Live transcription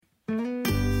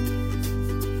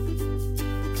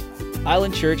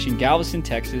Island Church in Galveston,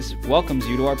 Texas welcomes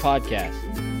you to our podcast.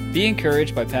 Be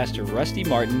encouraged by Pastor Rusty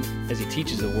Martin as he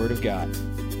teaches the Word of God.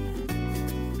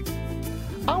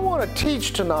 I want to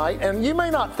teach tonight, and you may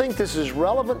not think this is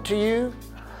relevant to you,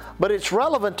 but it's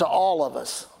relevant to all of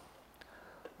us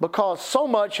because so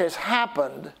much has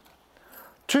happened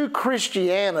to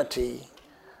Christianity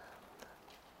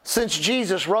since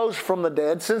Jesus rose from the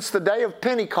dead, since the day of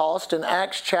Pentecost in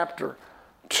Acts chapter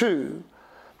 2,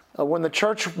 when the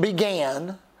church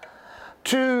began,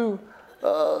 to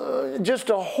just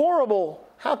a horrible,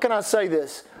 how can I say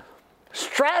this,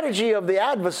 strategy of the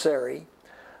adversary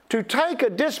to take a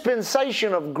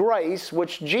dispensation of grace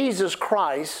which Jesus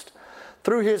Christ,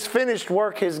 through His finished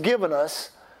work, has given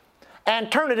us,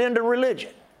 and turn it into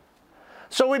religion.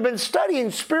 So we've been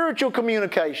studying spiritual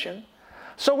communication.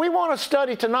 So we want to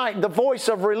study tonight the voice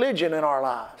of religion in our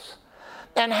lives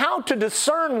and how to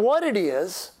discern what it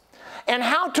is and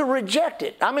how to reject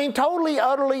it. I mean, totally,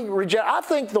 utterly reject. I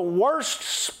think the worst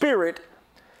spirit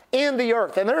in the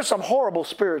earth, and there's some horrible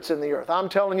spirits in the earth. I'm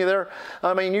telling you,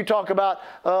 you talk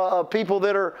about people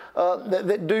that are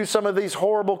that do some of these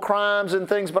horrible crimes and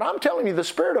things, but I'm telling you, the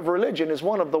spirit of religion is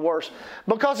one of the worst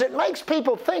because it makes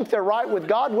people think they're right with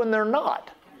God when they're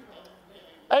not.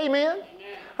 Amen?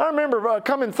 I remember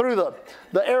coming through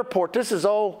the airport. This is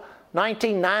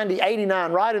 1990,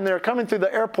 89, right in there, coming through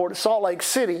the airport at Salt Lake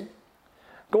City,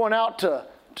 going out to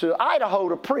Idaho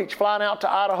to preach, flying out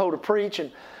to Idaho to preach,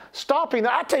 and stopping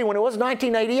there. I tell you when it was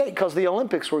 1988 because the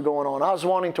Olympics were going on. I was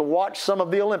wanting to watch some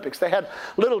of the Olympics. They had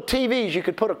little TVs you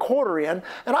could put a quarter in,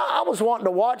 and I was wanting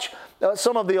to watch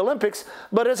some of the Olympics.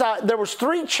 But there was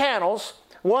 3 channels.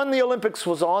 One, the Olympics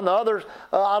was on. The other,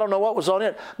 I don't know what was on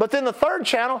it. But then the third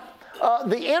channel,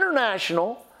 the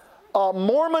International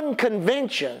Mormon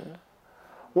Convention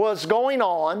was going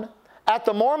on at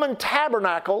the Mormon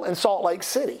Tabernacle in Salt Lake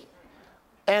City.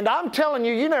 And I'm telling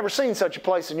you, you've never seen such a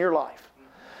place in your life.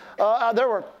 There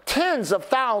were tens of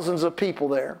thousands of people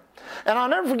there. And I'll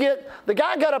never forget, the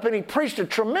guy got up and he preached a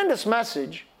tremendous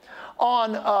message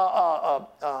on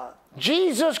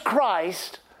Jesus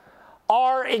Christ,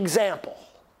 our example.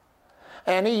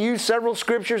 And he used several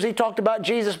scriptures. He talked about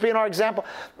Jesus being our example.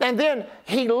 And then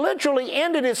he literally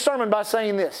ended his sermon by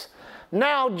saying this: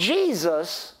 now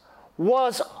Jesus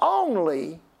was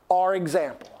only our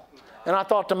example. And I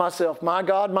thought to myself, my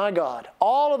God,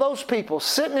 all of those people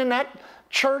sitting in that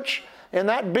church, in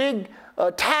that big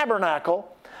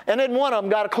tabernacle, and then one of them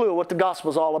got a clue what the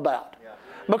gospel's all about.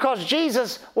 Because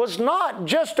Jesus was not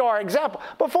just our example.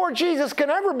 Before Jesus can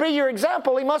ever be your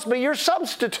example, He must be your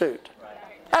substitute.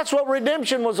 That's what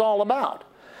redemption was all about.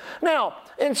 Now,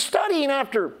 in studying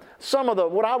after some of the,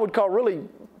 what I would call really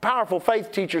powerful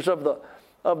faith teachers of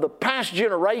the past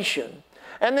generation,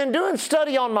 and then doing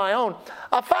study on my own,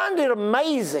 I find it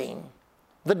amazing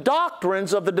the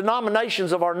doctrines of the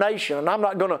denominations of our nation. And I'm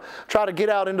not going to try to get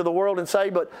out into the world and say,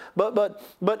 but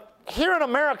here in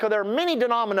America, there are many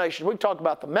denominations. We can talk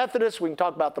about the Methodists. We can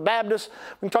talk about the Baptists.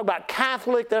 We can talk about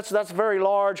Catholic. That's very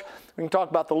large. We can talk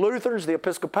about the Lutherans, the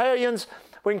Episcopalians.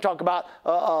 We can talk about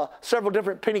several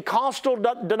different Pentecostal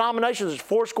denominations. There's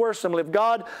Foursquare, Assembly of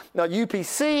God,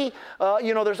 UPC.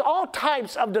 There's all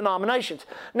types of denominations.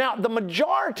 Now, the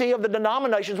majority of the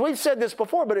denominations, we've said this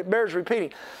before, but it bears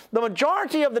repeating. The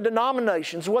majority of the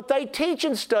denominations, what they teach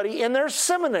and study in their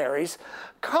seminaries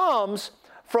comes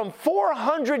from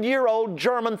 400-year-old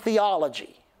German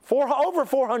theology, over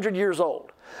 400 years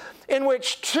old, in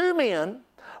which 2 men,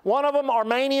 one of them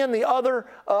Arminian, the other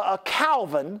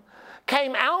Calvin,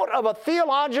 came out of a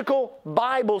theological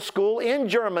Bible school in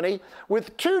Germany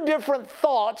with 2 different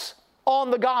thoughts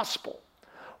on the gospel.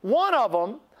 One of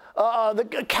them,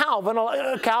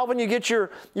 Calvin, you get your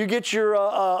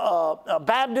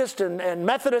Baptist and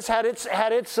Methodist had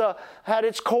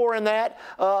its core in that.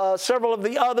 Several of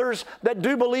the others that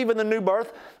do believe in the new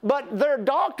birth, but their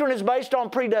doctrine is based on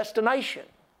predestination.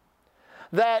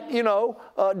 That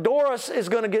Doris is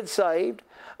going to get saved,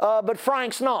 but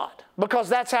Frank's not, because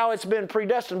that's how it's been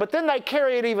predestined. But then they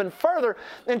carry it even further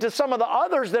into some of the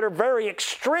others that are very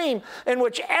extreme, in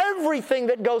which everything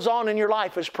that goes on in your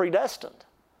life is predestined.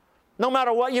 No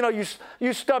matter what,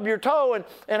 you stub your toe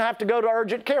and have to go to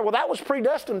urgent care. Well, that was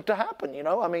predestined to happen,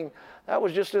 that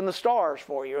was just in the stars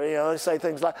for you. They say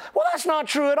things like, well, that's not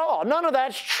true at all. None of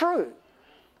that's true.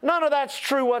 None of that's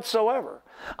true whatsoever.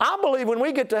 I believe when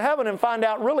we get to heaven and find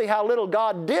out really how little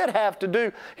God did have to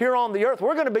do here on the earth,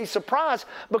 we're going to be surprised,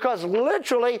 because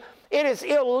literally it is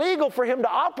illegal for Him to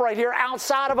operate here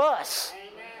outside of us.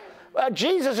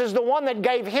 Jesus is the one that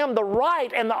gave Him the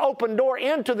right and the open door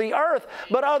into the earth.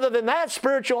 But other than that,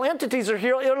 spiritual entities are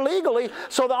here illegally.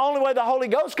 So the only way the Holy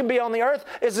Ghost can be on the earth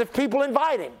is if people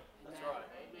invite Him.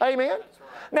 Amen?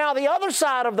 Now, the other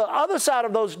side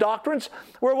of those doctrines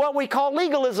were what we call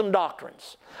legalism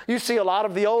doctrines. You see a lot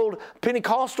of the old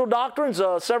Pentecostal doctrines,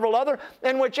 several other,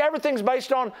 in which everything's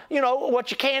based on,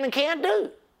 what you can and can't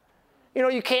do.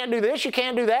 You can't do this, you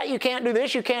can't do that, you can't do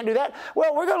this, you can't do that.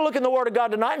 Well, we're going to look in the Word of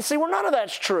God tonight and see where none of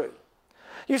that's true.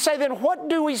 You say, then what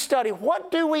do we study?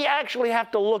 What do we actually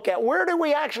have to look at? Where do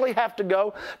we actually have to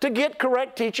go to get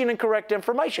correct teaching and correct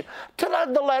information? To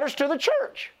the letters to the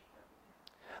church.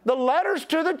 The letters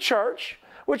to the church,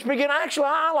 which begin, actually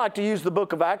I like to use the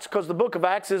book of Acts because the book of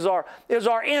Acts is our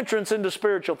entrance into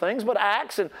spiritual things, but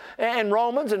Acts and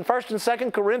Romans and 1st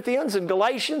and 2nd Corinthians and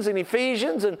Galatians and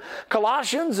Ephesians and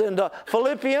Colossians and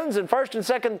Philippians and 1st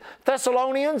and 2nd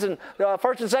Thessalonians and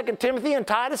 1st and 2nd Timothy and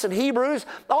Titus and Hebrews,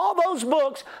 all those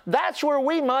books, that's where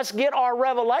we must get our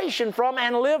revelation from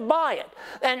and live by it.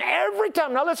 And every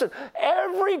time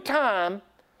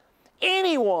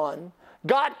anyone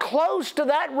got close to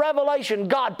that revelation,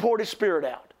 God poured His Spirit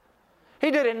out. He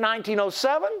did it in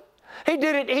 1907. He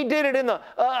did it in the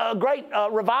great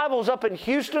revivals up in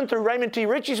Houston through Raymond T.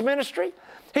 Ritchie's ministry.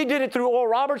 He did it through Oral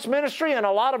Roberts' ministry and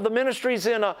a lot of the ministries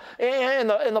in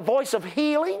the Voice of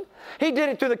Healing. He did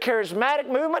it through the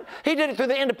charismatic movement. He did it through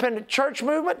the independent church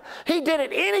movement. He did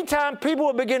it anytime people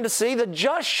would begin to see the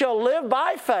just shall live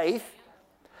by faith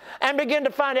and begin to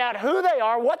find out who they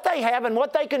are, what they have, and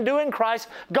what they can do in Christ,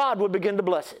 God would begin to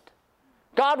bless it.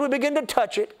 God would begin to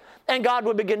touch it, and God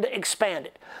would begin to expand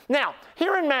it. Now,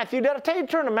 here in Matthew, did I tell you to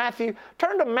turn to Matthew?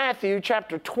 Turn to Matthew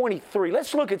chapter 23.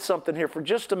 Let's look at something here for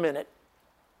just a minute.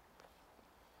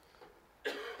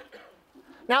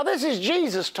 Now, this is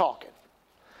Jesus talking.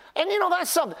 And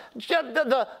that's something.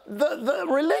 The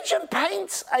religion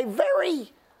paints a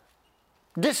very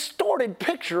distorted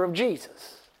picture of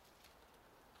Jesus.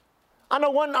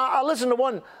 I listened to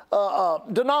one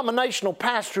denominational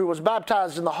pastor who was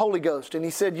baptized in the Holy Ghost, and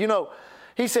he said,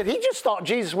 he just thought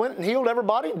Jesus went and healed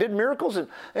everybody and did miracles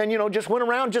and just went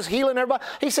around just healing everybody.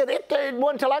 He said, it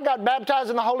wasn't until I got baptized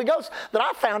in the Holy Ghost that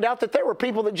I found out that there were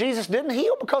people that Jesus didn't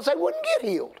heal because they wouldn't get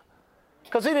healed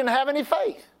because he didn't have any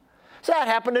faith. So that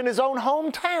happened in his own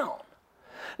hometown.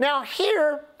 Now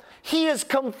here, he is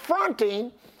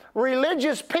confronting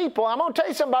religious people. I'm going to tell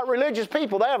you something about religious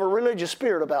people. They have a religious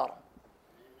spirit about them.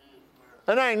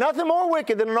 And there ain't nothing more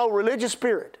wicked than an old religious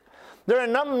spirit. There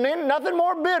ain't nothing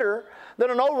more bitter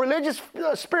than an old religious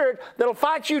spirit that'll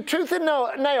fight you tooth and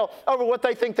nail over what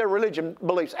they think their religion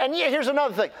believes. And here's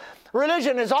another thing.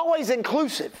 Religion is always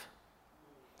inclusive.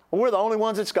 We're the only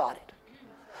ones that's got it.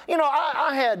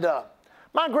 I had,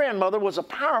 my grandmother was a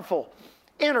powerful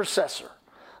intercessor.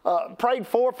 Prayed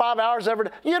 4 or 5 hours every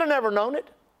day. You'd have never known it.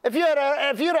 If you'd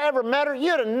have ever met her,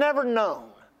 you'd have never known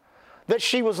that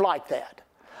she was like that.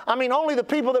 I mean, only the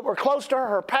people that were close to her,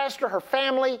 her pastor, her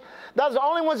family, those are the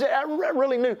only ones that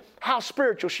really knew how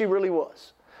spiritual she really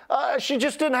was. She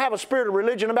just didn't have a spirit of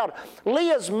religion about her.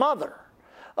 Leah's mother,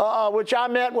 which I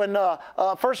met when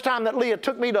first time that Leah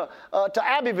took me to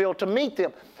Abbeville to meet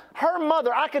them. Her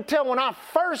mother, I could tell when I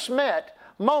first met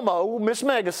Momo, Miss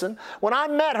Megason, when I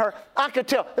met her, I could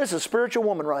tell, this is a spiritual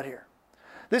woman right here.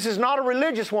 This is not a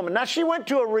religious woman. Now, she went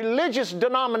to a religious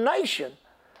denomination,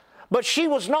 but she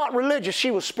was not religious.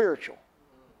 She was spiritual.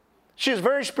 She was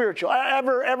very spiritual.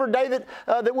 Every day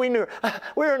that we knew her.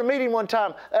 We were in a meeting one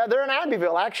time. They're in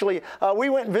Abbeville, actually. We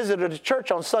went and visited a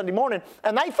church on Sunday morning,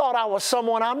 and they thought I was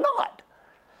someone I'm not.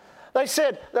 They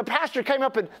said, the pastor came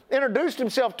up and introduced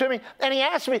himself to me, and he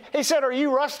asked me, he said, "Are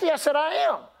you Rusty?" I said, "I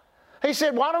am." He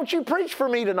said, "Why don't you preach for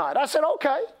me tonight?" I said,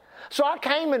 "Okay." So I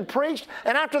came and preached,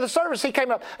 and after the service, he came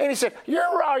up, and he said,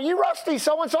 "Are you Rusty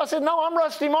so-and-so?" I said, "No, I'm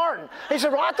Rusty Martin." He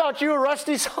said, "Well, I thought you were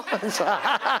Rusty so-and-so."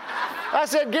 I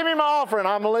said, "Give me my offering,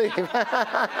 I'm going to leave."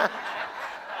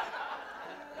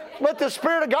 But the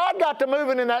Spirit of God got to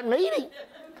moving in that meeting,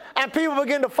 and people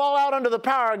began to fall out under the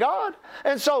power of God.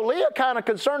 And so Leah, kind of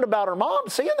concerned about her mom,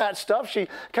 seeing that stuff, she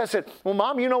kind of said, "Well,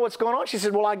 Mom, you know what's going on?" She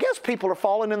said, "Well, I guess people are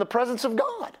falling in the presence of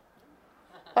God."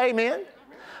 Amen.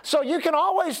 So you can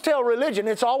always tell religion.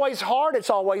 It's always hard.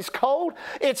 It's always cold.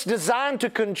 It's designed to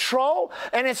control.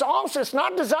 And it's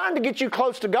not designed to get you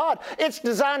close to God. It's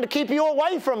designed to keep you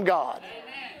away from God.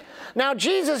 Amen. Now,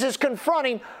 Jesus is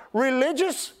confronting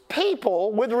religious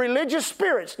people with religious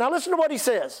spirits. Now, listen to what he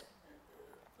says.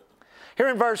 Here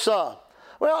in verse,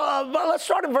 let's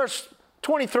start in verse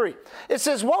 23. It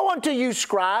says, "Woe unto you,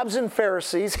 scribes and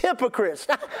Pharisees, hypocrites."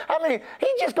 I mean,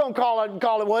 he's just going to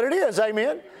call it what it is.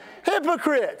 Amen.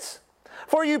 Hypocrites,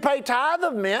 for you pay tithe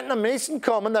of mint and anise and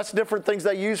cumin, that's different things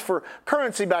they use for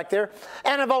currency back there,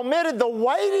 and have omitted the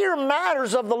weightier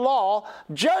matters of the law,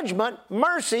 judgment,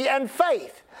 mercy, and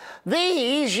faith.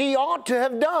 These ye ought to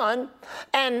have done,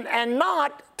 and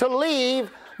not to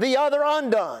leave the other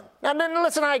undone. Now then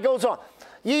listen how it goes on.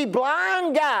 Ye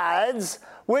blind guides,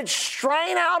 which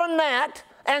strain out a gnat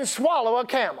and swallow a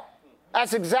camel.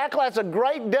 That's a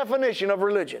great definition of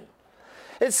religion.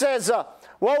 It says,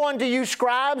 woe unto you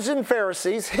scribes and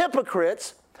Pharisees,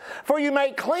 hypocrites, for you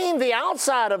make clean the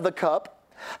outside of the cup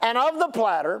and of the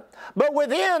platter, but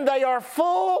within they are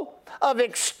full of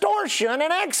extortion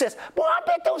and excess. Boy, I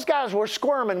bet those guys were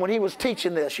squirming when he was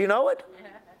teaching this. You know it?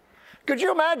 Could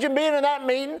you imagine being in that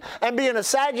meeting and being a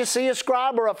Sadducee, a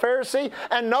scribe, or a Pharisee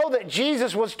and know that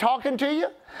Jesus was talking to you?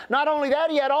 Not only that,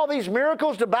 he had all these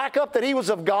miracles to back up that he was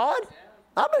of God.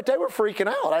 I bet they were freaking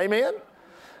out. Amen?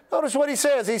 Notice what he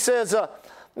says. He says,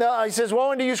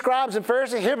 woe unto you scribes and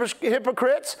Pharisees,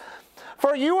 hypocrites,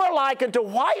 for you are like unto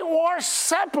whitewashed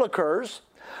sepulchres,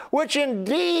 which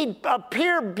indeed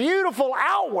appear beautiful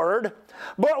outward,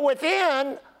 but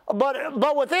within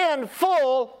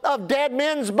full of dead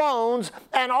men's bones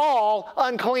and all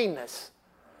uncleanness.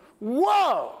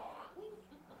 Whoa!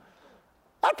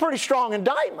 That's a pretty strong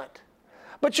indictment.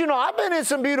 But you know, I've been in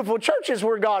some beautiful churches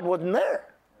where God wasn't there.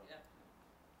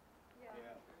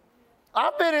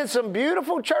 I've been in some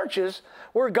beautiful churches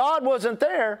where God wasn't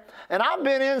there, and I've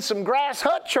been in some grass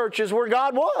hut churches where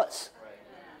God was.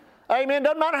 Amen.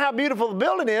 Doesn't matter how beautiful the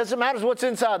building is, it matters what's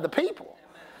inside the people.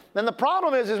 And the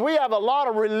problem is we have a lot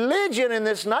of religion in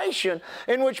this nation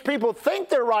in which people think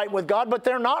they're right with God, but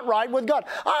they're not right with God.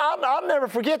 I'll never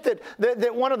forget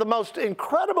that one of the most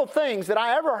incredible things that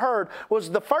I ever heard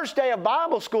was the first day of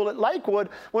Bible school at Lakewood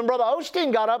when Brother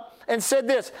Osteen got up and said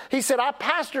this. He said, I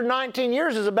pastored 19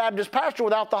 years as a Baptist pastor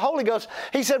without the Holy Ghost.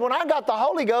 He said, when I got the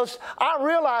Holy Ghost, I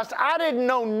realized I didn't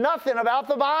know nothing about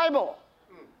the Bible.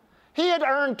 He had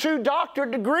earned 2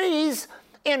 doctorate degrees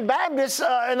in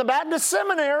the Baptist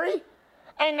seminary,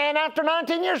 and after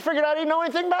 19 years figured out he didn't know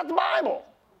anything about the Bible.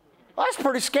 Well, that's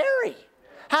pretty scary.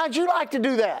 How'd you like to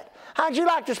do that? How'd you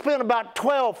like to spend about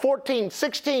 12, 14,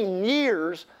 16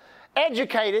 years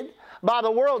educated by the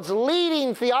world's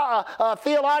leading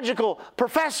theological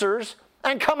professors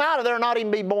and come out of there and not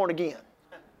even be born again?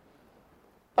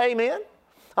 Amen.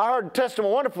 I heard a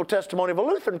wonderful testimony of a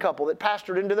Lutheran couple that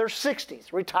pastored into their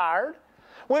 60s, retired,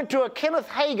 went to a Kenneth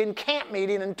Hagin camp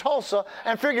meeting in Tulsa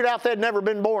and figured out they'd never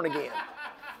been born again.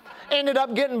 Ended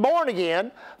up getting born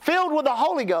again, filled with the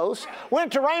Holy Ghost,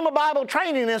 went to Rhema Bible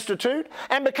Training Institute,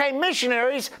 and became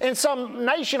missionaries in some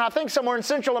nation, I think somewhere in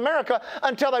Central America,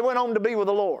 until they went home to be with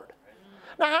the Lord.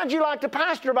 Now, how'd you like to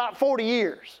pastor about 40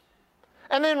 years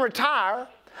and then retire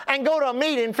and go to a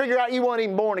meeting and figure out you weren't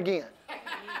even born again?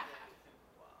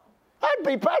 That'd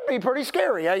be pretty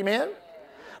scary, amen?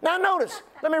 Now notice,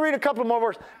 let me read a couple more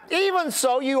verses. Even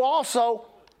so, you also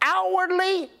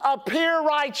outwardly appear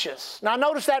righteous. Now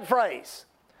notice that phrase.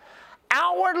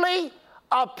 Outwardly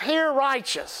appear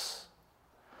righteous.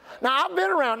 Now I've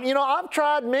been around, I've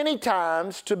tried many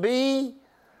times to be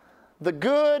the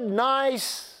good,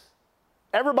 nice,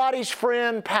 everybody's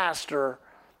friend pastor,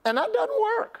 and that doesn't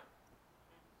work.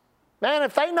 Man,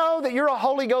 if they know that you're a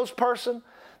Holy Ghost person,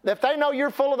 if they know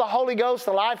you're full of the Holy Ghost,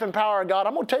 the life and power of God,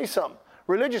 I'm going to tell you something.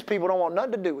 Religious people don't want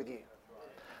nothing to do with you.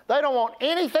 They don't want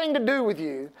anything to do with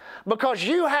you because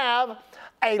you have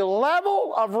a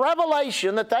level of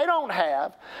revelation that they don't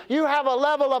have. You have a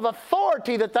level of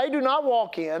authority that they do not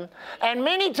walk in. And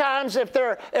many times if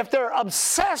they're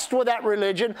obsessed with that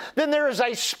religion, then there is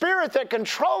a spirit that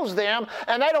controls them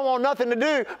and they don't want nothing to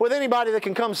do with anybody that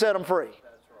can come set them free.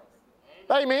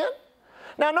 Amen?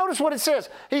 Now notice what it says.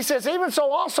 He says, even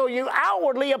so also you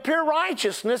outwardly appear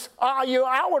righteous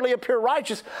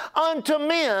unto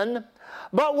men,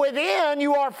 but within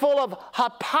you are full of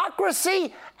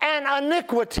hypocrisy and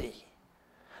iniquity.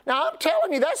 Now I'm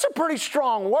telling you, that's some pretty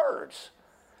strong words.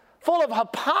 Full of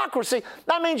hypocrisy.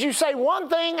 That means you say one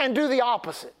thing and do the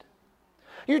opposite.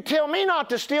 You tell me not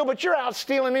to steal, but you're out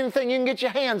stealing anything you can get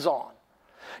your hands on.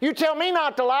 You tell me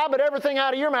not to lie, but everything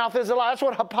out of your mouth is a lie. That's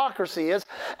what hypocrisy is.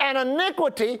 And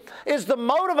iniquity is the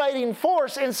motivating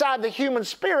force inside the human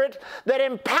spirit that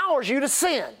empowers you to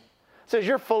sin. It says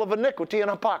you're full of iniquity and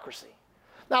hypocrisy.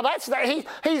 Now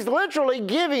he's literally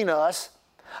giving us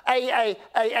a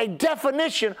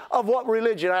definition of what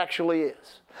religion actually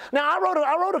is. Now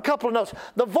I wrote a couple of notes.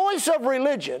 The voice of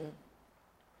religion,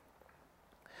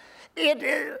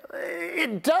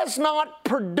 it does not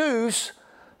produce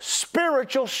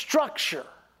spiritual structure.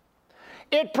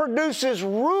 It produces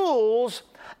rules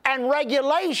and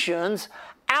regulations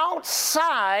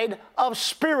outside of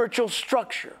spiritual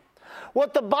structure.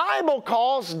 What the Bible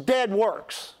calls dead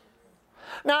works.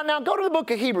 Now go to the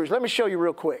book of Hebrews. Let me show you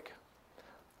real quick.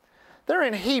 They're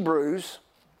in Hebrews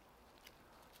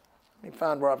Let me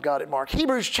find where I've got it marked.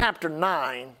 Hebrews chapter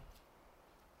 9.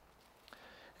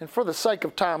 And for the sake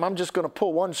of time, I'm just going to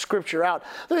pull one scripture out.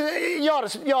 You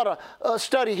ought to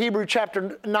study Hebrews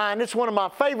chapter 9. It's one of my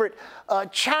favorite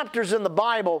chapters in the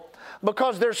Bible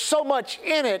because there's so much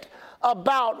in it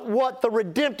about what the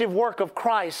redemptive work of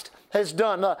Christ has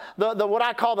done. The what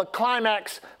I call the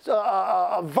climax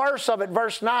verse of it,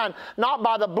 verse 9, not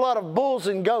by the blood of bulls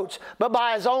and goats, but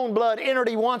by His own blood entered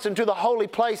He once into the holy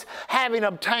place, having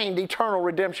obtained eternal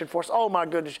redemption for us. Oh my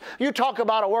goodness. You talk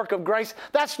about a work of grace.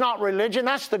 That's not religion.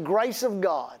 That's the grace of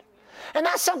God. And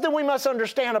that's something we must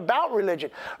understand about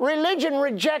religion. Religion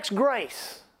rejects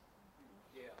grace.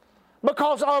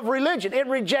 Because of religion, it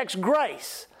rejects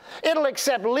grace. It'll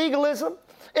accept legalism.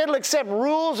 It'll accept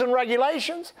rules and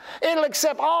regulations. It'll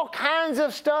accept all kinds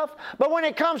of stuff. But when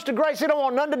it comes to grace, it don't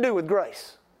want nothing to do with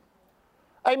grace.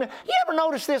 Amen. You ever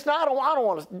notice this? Now,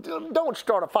 don't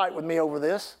start a fight with me over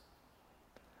this.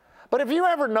 But have you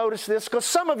ever noticed this? Because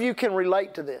some of you can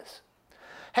relate to this.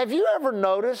 Have you ever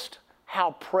noticed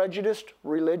how prejudiced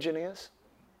religion is?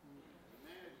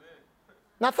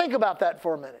 Now think about that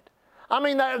for a minute. I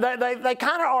mean, they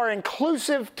kind of are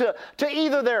inclusive to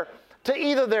either their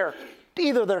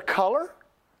color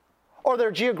or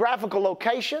their geographical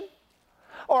location.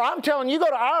 Or I'm telling you, go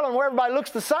to Ireland where everybody looks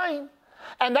the same,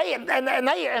 and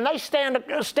they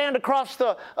stand across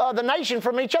the nation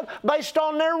from each other based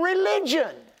on their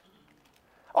religion.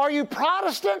 Are you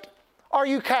Protestant? Are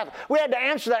you Catholic? We had to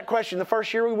answer that question the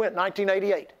first year we went,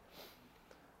 1988.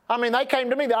 I mean, they came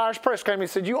to me, the Irish press came to me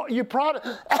and said, you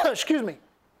Protestant? Excuse me.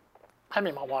 I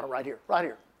mean my water right here.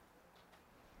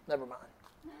 Never mind.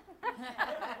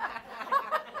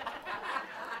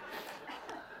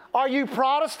 Are you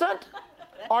Protestant?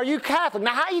 Are you Catholic?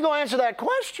 Now, how are you going to answer that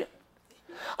question?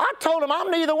 I told them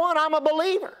I'm neither one. I'm a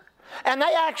believer. And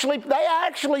they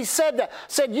actually said that.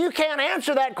 Said, you can't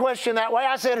answer that question that way.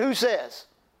 I said, who says?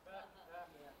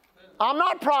 I'm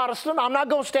not Protestant. I'm not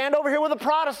going to stand over here with the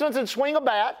Protestants and swing a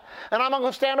bat. And I'm not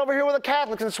going to stand over here with the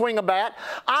Catholics and swing a bat.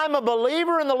 I'm a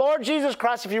believer in the Lord Jesus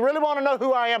Christ. If you really want to know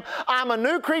who I am, I'm a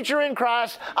new creature in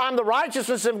Christ. I'm the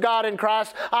righteousness of God in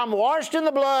Christ. I'm washed in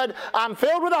the blood. I'm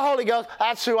filled with the Holy Ghost.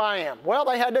 That's who I am. Well,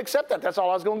 they had to accept that. That's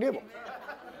all I was going to give them.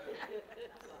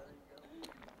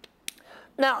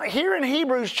 Now, here in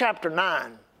Hebrews chapter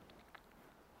 9,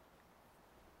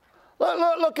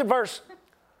 look at verse...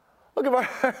 Look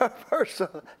at verse,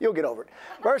 you'll get over it.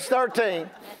 Verse 13.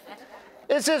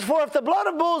 It says, for if the blood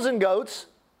of bulls and goats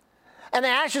and the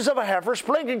ashes of a heifer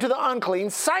sprinkling to the unclean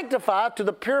sanctify to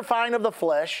the purifying of the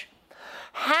flesh,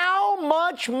 how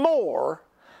much more,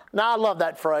 now I love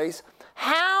that phrase,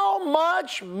 how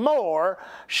much more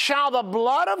shall the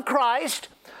blood of Christ,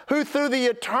 who through the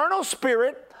eternal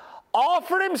Spirit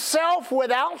offered Himself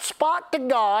without spot to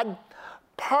God,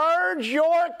 purge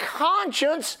your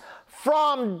conscience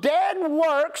from dead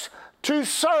works to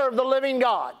serve the living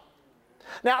God.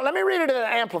 Now, let me read it in the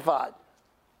Amplified.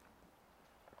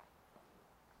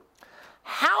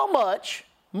 How much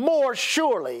more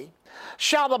surely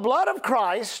shall the blood of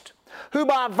Christ, who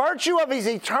by virtue of His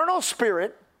eternal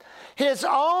Spirit, His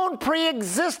own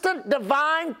pre-existent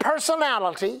divine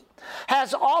personality,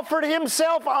 has offered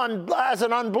Himself as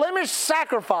an unblemished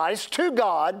sacrifice to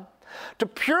God, to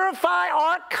purify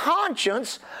our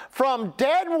conscience from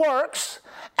dead works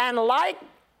and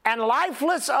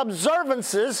lifeless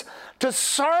observances to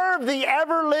serve the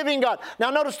ever-living God. Now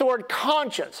notice the word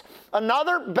conscience.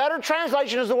 Another better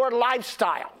translation is the word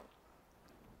lifestyle.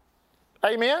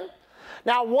 Amen?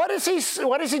 Now what is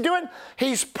he doing?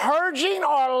 He's purging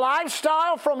our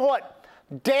lifestyle from what?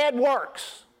 Dead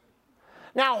works.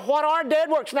 Now, what are dead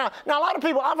works? Now a lot of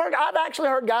people, I've actually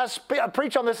heard guys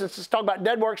preach on this and talk about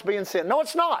dead works being sin. No,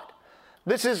 it's not.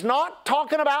 This is not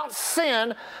talking about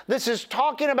sin. This is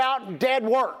talking about dead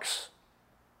works.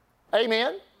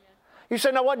 Amen? You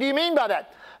say, now what do you mean by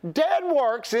that? Dead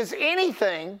works is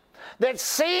anything that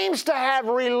seems to have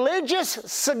religious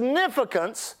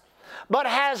significance but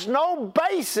has no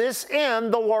basis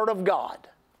in the Word of God.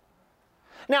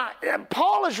 Now,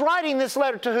 Paul is writing this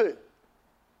letter to who?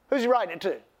 Who's he writing it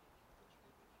to?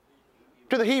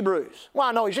 To the Hebrews. Well,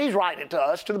 I know he's writing it to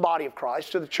us, to the body of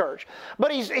Christ, to the church.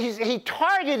 But he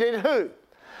targeted who?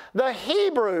 The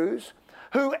Hebrews,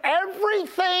 who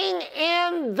everything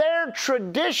in their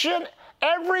tradition,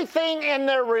 everything in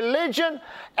their religion,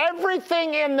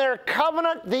 everything in their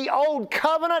covenant, the old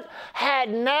covenant,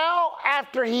 had now,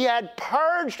 after He had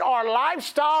purged our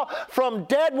lifestyle from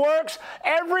dead works,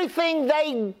 everything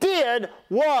they did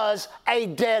was a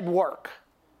dead work.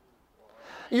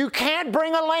 You can't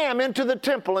bring a lamb into the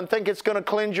temple and think it's going to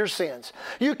cleanse your sins.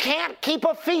 You can't keep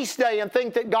a feast day and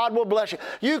think that God will bless you.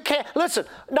 You can't. Listen,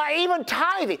 now even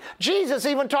tithing. Jesus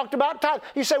even talked about tithing.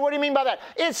 You say, what do you mean by that?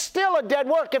 It's still a dead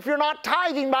work if you're not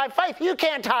tithing by faith. You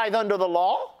can't tithe under the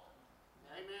law.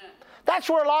 Amen. That's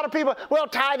where a lot of people, well,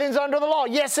 tithing's under the law.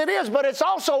 Yes, it is, but it's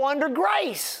also under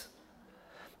grace.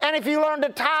 And if you learn to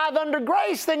tithe under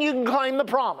grace, then you can claim the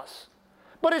promise.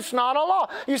 But it's not a law.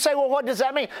 You say, well, what does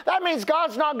that mean? That means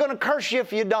God's not going to curse you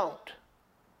if you don't.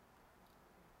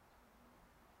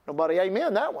 Nobody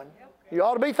amen that one. You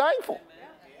ought to be thankful.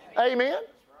 Amen.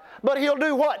 But He'll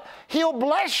do what? He'll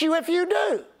bless you if you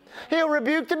do. He'll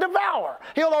rebuke the devourer.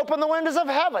 He'll open the windows of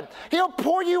heaven. He'll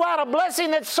pour you out a blessing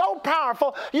that's so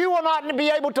powerful you will not be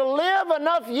able to live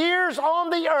enough years on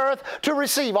the earth to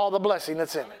receive all the blessing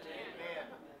that's in it.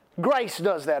 Grace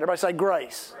does that. Everybody say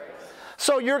grace.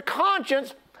 So your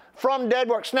conscience from dead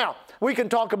works. Now, we can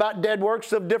talk about dead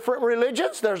works of different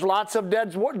religions. There's lots of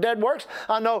dead works.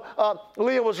 I know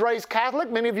Leah was raised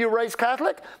Catholic. Many of you were raised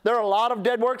Catholic. There are a lot of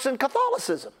dead works in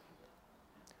Catholicism.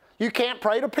 You can't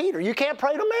pray to Peter. You can't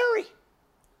pray to Mary.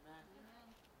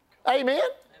 Amen? Amen.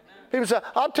 People say,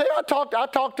 I'll tell you, I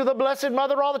talk to the Blessed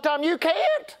Mother all the time. You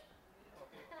can't.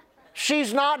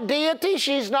 She's not deity.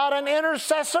 She's not an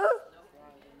intercessor.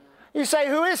 You say,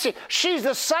 who is she? She's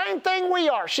the same thing we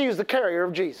are. She is the carrier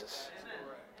of Jesus.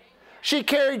 She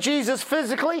carried Jesus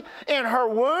physically in her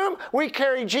womb. We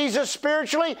carry Jesus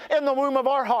spiritually in the womb of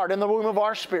our heart, in the womb of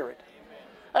our spirit.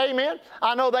 Amen.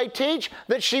 I know they teach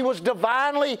that she was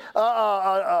divinely,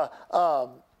 that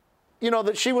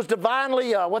she was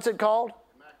divinely, what's it called?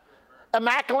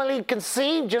 Immaculately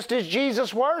conceived, just as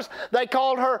Jesus was. They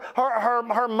called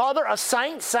her mother a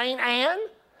saint, Saint Anne.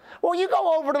 Well, you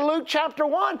go over to Luke chapter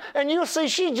 1 and you'll see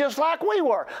she's just like we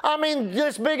were. I mean,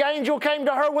 this big angel came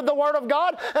to her with the Word of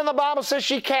God, and the Bible says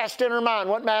she cast in her mind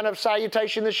what manner of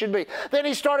salutation this should be. Then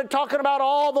he started talking about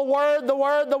all the Word,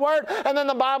 and then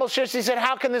the Bible says, he said,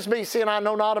 how can this be, seeing I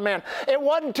know not a man? It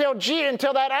wasn't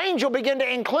until that angel began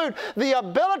to include the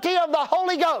ability of the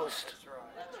Holy Ghost.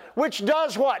 Which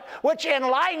does what? Which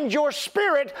enlightened your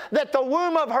spirit, that the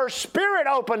womb of her spirit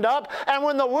opened up, and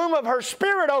when the womb of her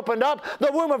spirit opened up,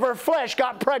 the womb of her flesh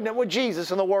got pregnant with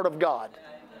Jesus and the Word of God.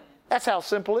 That's how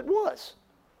simple it was.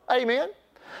 Amen?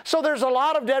 So there's a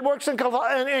lot of dead works in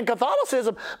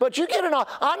Catholicism, but you get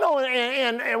I know,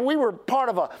 and we were part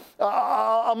of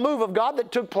a move of God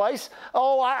that took place.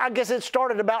 I guess it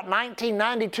started about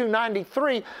 1992,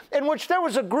 93, in which there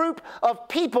was a group of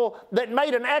people that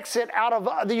made an exit out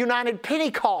of the United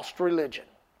Pentecost religion.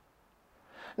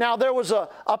 Now there was a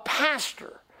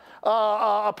pastor,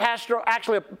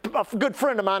 actually a good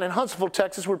friend of mine in Huntsville,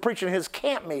 Texas. We were preaching at his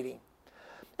camp meeting,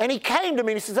 and he came to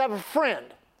me and he says, I have a friend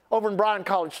over in Bryan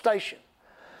College Station.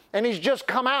 And he's just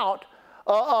come out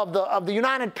of the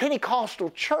United Pentecostal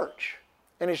Church.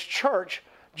 And his church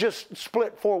just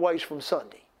split 4 ways from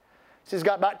Sunday. He says he's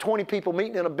got about 20 people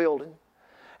meeting in a building.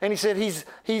 And he said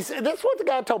that's what the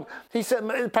guy told me. He said,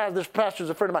 this pastor's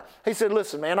a friend of mine. He said,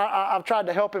 listen, man, I've tried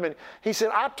to help him. And he said,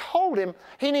 I told him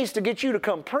he needs to get you to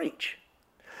come preach.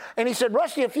 And he said,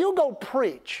 Rusty, if you'll go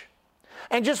preach,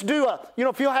 and just do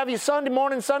if you'll have you Sunday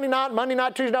morning, Sunday night, Monday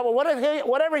night, Tuesday night,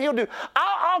 whatever he'll do,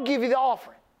 I'll give you the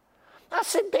offering. I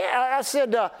said,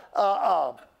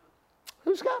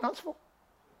 who's the guy in Huntsville?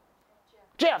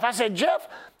 Jeff. I said, Jeff,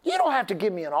 you don't have to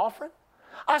give me an offering.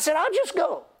 I said, I'll just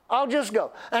go.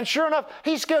 And sure enough,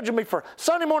 he scheduled me for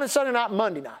Sunday morning, Sunday night,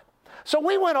 Monday night. So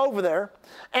we went over there,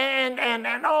 and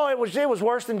it was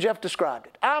worse than Jeff described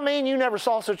it. I mean, you never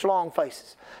saw such long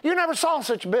faces. You never saw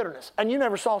such bitterness, and you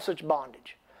never saw such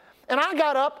bondage. And I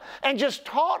got up and just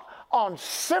taught on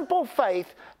simple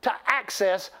faith to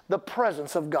access the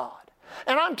presence of God.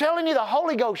 And I'm telling you, the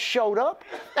Holy Ghost showed up,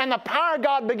 and the power of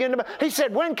God began to... He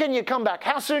said, when can you come back?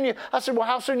 I said, well,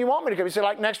 how soon you want me to come? He said,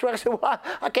 like next week? I said, well,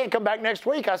 I can't come back next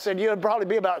week. I said, it'll probably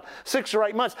be about 6 or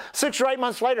 8 months. 6 or 8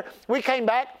 months later, we came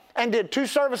back and did 2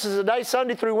 services a day,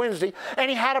 Sunday through Wednesday, and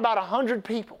he had about 100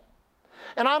 people.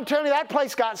 And I'm telling you, that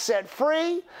place got set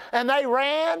free, and they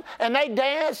ran, and they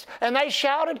danced, and they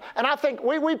shouted, and I think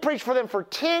we preached for them for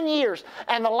 10 years.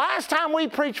 And the last time we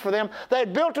preached for them, they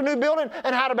had built a new building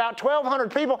and had about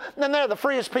 1,200 people, and they're the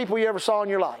freest people you ever saw in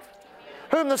your life.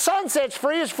 Whom the Son sets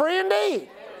free is free indeed.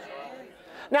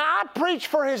 Now, I preached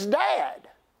for his dad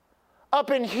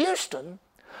up in Houston,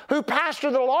 who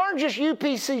pastored the largest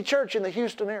UPC church in the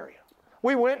Houston area.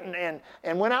 We went and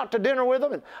went out to dinner with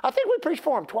them, and I think we preached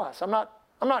for them twice. I'm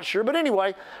not sure, but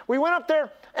anyway, we went up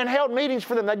there and held meetings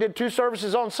for them. They did 2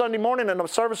 services on Sunday morning and a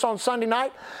service on Sunday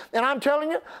night, and I'm telling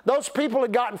you, those people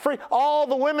had gotten free. All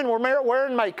the women were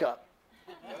wearing makeup.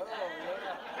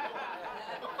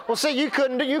 Well, see, you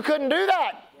couldn't do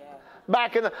that.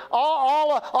 Back in the,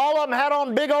 all of them had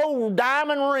on big old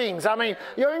diamond rings. I mean,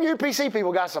 your UPC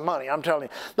people got some money, I'm telling you.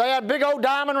 They had big old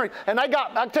diamond rings. And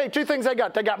I'll tell you two things they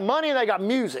got. They got money and they got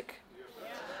music.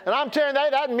 And I'm telling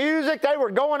you, that music, they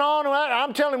were going on. And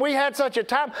I'm telling you, we had such a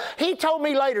time. He told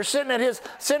me later, sitting at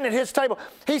his table,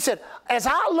 he said, as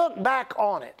I look back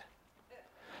on it,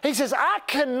 he says, I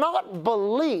cannot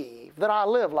believe that I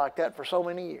lived like that for so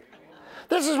many years.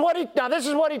 This is what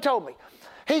he told me.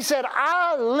 He said,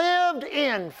 I lived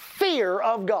in fear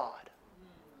of God.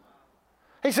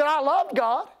 He said, I loved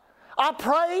God. I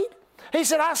prayed. He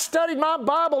said, I studied my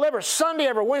Bible every Sunday,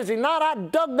 every Wednesday night. I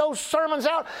dug those sermons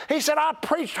out. He said, I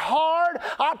preached hard.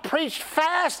 I preached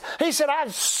fast. He said,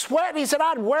 I'd sweat. He said,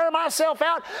 I'd wear myself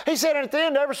out. He said, and at the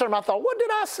end of every sermon, I thought, what did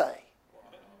I say?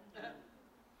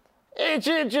 It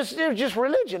was just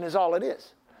religion is all it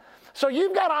is. So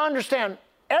you've got to understand,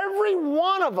 every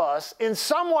one of us in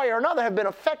some way or another have been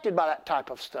affected by that type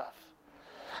of stuff.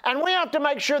 And we have to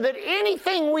make sure that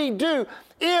anything we do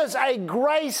is a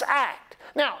grace act.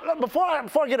 Now, before I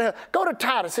get ahead, go to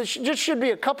Titus. It just should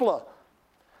be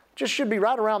should be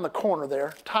right around the corner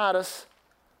there. Titus,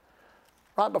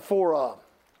 right before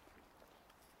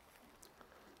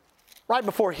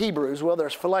Hebrews. Well,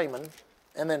 there's Philemon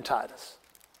and then Titus.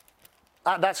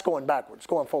 That's going backwards.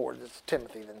 Going forward, it's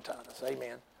Timothy then Titus.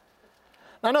 Amen.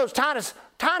 Now notice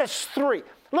Titus 3.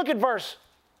 Look at verse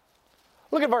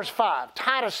 5.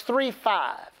 Titus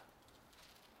 3:5.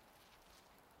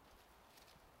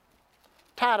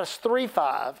 Titus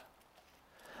 3:5.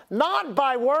 Not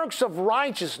by works of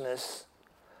righteousness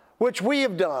which we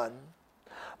have done,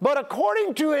 but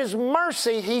according to his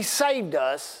mercy he saved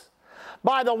us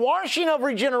by the washing of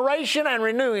regeneration and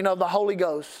renewing of the Holy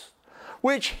Ghost,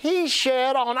 which he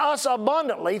shed on us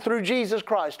abundantly through Jesus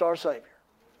Christ our Savior.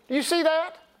 Do you see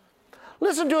that?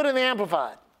 Listen to it in the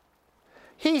Amplified.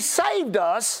 He saved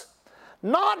us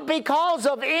not because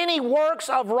of any works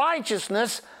of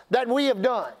righteousness that we have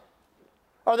done,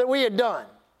 or that we had done,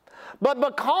 but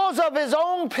because of his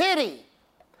own pity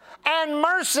and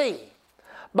mercy,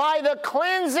 by the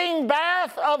cleansing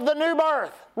bath of the new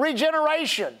birth,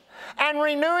 regeneration, and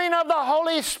renewing of the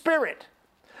Holy Spirit,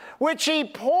 which he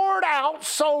poured out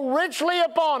so richly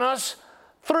upon us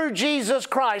through Jesus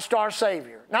Christ our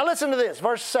Savior. Now listen to this,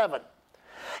 verse 7.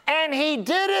 And he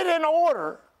did it in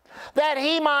order that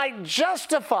he might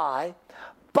justify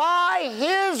by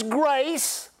his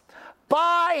grace,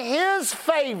 by his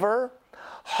favor,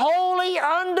 wholly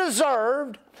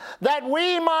undeserved, that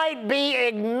we might be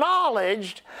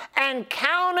acknowledged and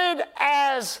counted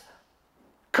as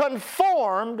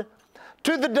conformed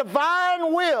to the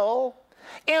divine will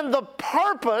in the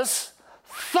purpose,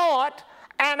 thought,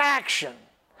 and action,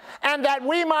 and that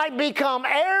we might become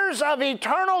heirs of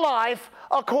eternal life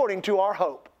according to our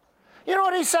hope. You know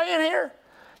what he's saying here?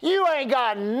 You ain't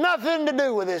got nothing to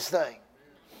do with this thing.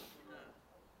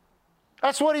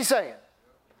 That's what he's saying.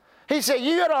 He said,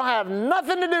 you don't have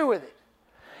nothing to do with it.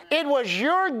 It was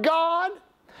your God.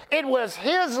 It was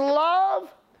his love.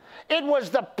 It was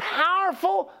the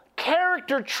powerful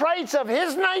character traits of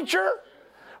his nature,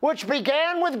 which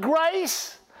began with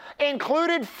grace,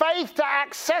 included faith to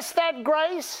access that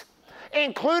grace,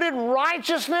 included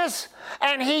righteousness,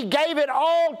 and he gave it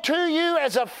all to you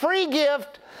as a free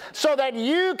gift so that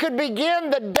you could begin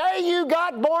the day you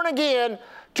got born again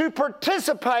to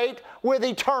participate with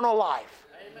eternal life.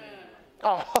 Amen.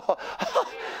 Oh,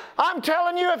 I'm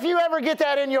telling you, if you ever get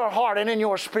that in your heart and in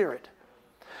your spirit,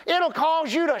 it'll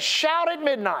cause you to shout at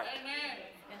midnight. Amen.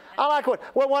 I like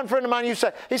what one friend of mine used to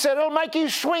say. He said, it'll make you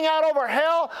swing out over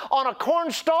hell on a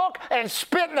cornstalk and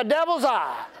spit in the devil's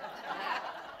eye.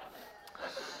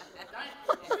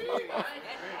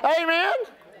 Amen?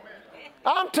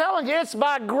 I'm telling you, it's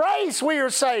by grace we are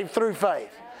saved through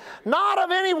faith, not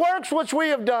of any works which we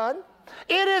have done.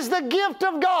 It is the gift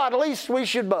of God, least we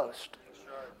should boast.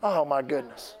 Oh, my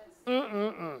goodness.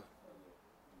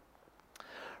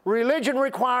 Religion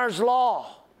requires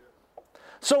law.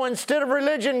 So instead of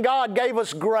religion, God gave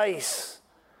us grace,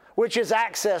 which is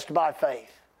accessed by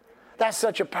faith. That's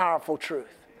such a powerful truth.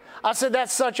 I said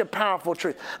that's such a powerful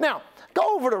truth. Now,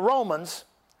 go over to Romans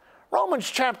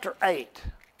chapter 8.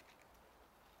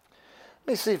 Let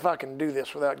me see if I can do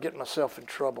this without getting myself in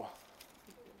trouble.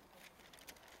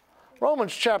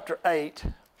 Romans chapter 8.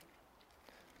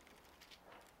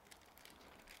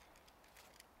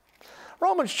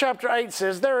 Romans chapter 8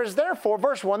 says, there is therefore,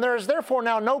 verse 1, there is therefore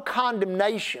now no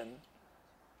condemnation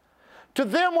to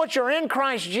them which are in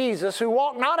Christ Jesus, who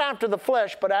walk not after the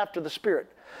flesh, but after the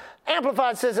Spirit.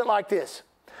 Amplified says it like this.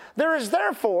 There is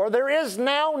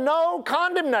now no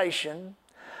condemnation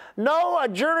No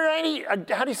adjudicating,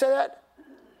 how do you say that?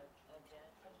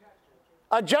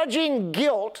 A judging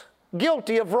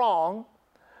guilty of wrong,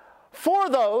 for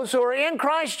those who are in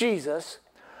Christ Jesus,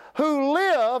 who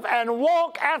live and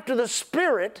walk after the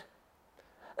Spirit,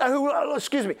 who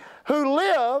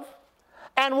live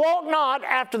and walk not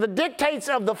after the dictates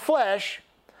of the flesh,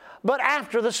 but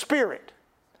after the Spirit.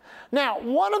 Now,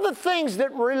 one of the things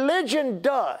that religion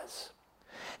does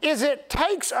is it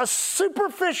takes a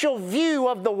superficial view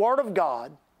of the Word of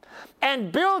God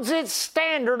and builds its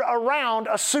standard around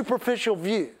a superficial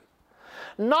view,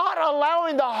 not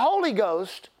allowing the Holy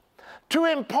Ghost to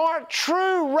impart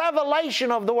true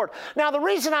revelation of the Word. Now, the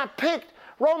reason I picked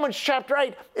Romans chapter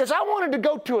 8 is I wanted to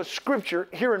go to a scripture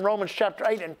here in Romans chapter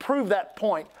 8 and prove that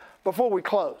point before we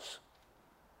close.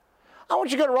 I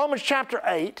want you to go to Romans chapter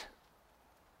 8.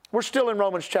 We're still in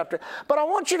Romans chapter, but I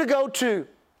want you to go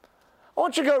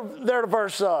there to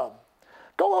verse,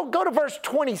 go to verse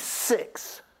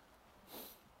 26.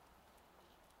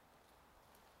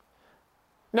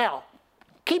 Now,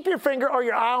 keep your finger or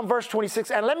your eye on verse 26,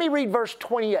 and let me read verse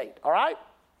 28, all right?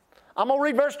 I'm going to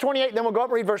read verse 28, then we'll go up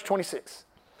and read verse 26.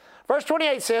 Verse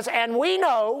 28 says, and we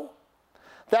know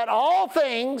that all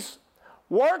things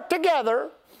work together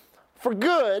for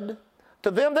good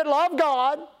to them that love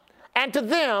God and to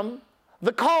them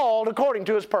the called according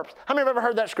to His purpose. How many have ever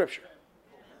heard that scripture?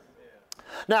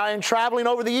 Now, in traveling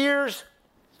over the years,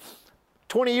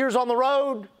 20 years on the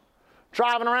road,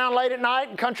 driving around late at night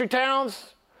in country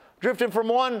towns, drifting from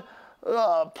one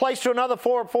place to another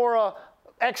for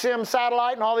XM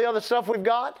satellite and all the other stuff we've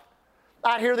got.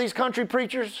 I'd hear these country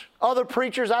preachers, other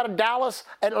preachers out of Dallas,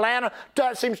 Atlanta.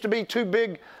 That seems to be two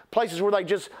big places where they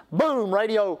just boom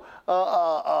radio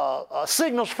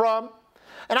signals from.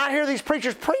 And I hear these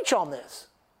preachers preach on this.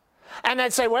 And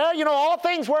they'd say, well, you know, all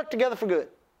things work together for good.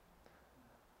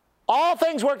 All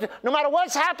things work, no matter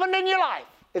what's happened in your life,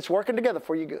 it's working together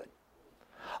for you good.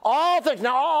 All things.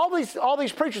 Now, all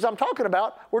these preachers I'm talking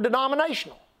about were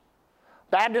denominational.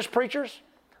 Baptist preachers,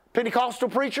 Pentecostal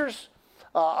preachers,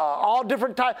 all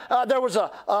different types. There was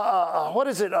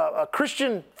a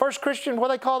Christian, first Christian, what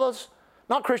do they call those?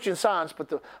 Not Christian Science, but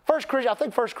the first Christian, I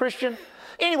think first Christian.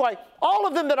 Anyway, all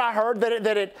of them that I heard that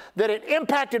it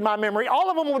impacted my memory, all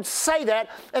of them would say that,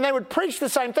 and they would preach the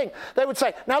same thing. They would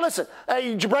say, now listen,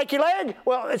 did you break your leg?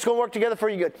 Well, it's going to work together for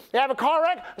you good. You have a car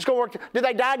wreck? It's going to work. Did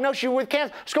they diagnose you with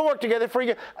cancer? It's going to work together for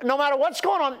you good. No matter what's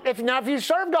going on, if you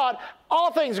serve God,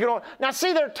 all things are going to work. Now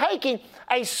see, they're taking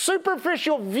a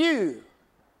superficial view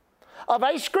of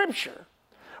a scripture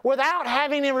without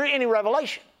having any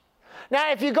revelation.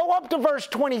 Now, if you go up to verse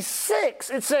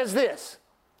 26, it says this,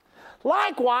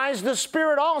 likewise, the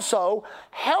Spirit also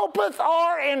helpeth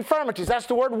our infirmities. That's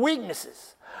the word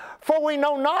weaknesses. For we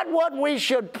know not what we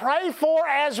should pray for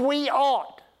as we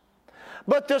ought.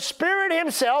 But the Spirit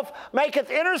Himself maketh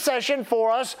intercession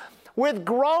for us with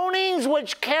groanings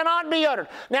which cannot be uttered.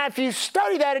 Now, if you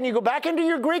study that and you go back into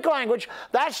your Greek language,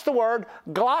 that's the word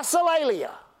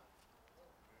glossolalia.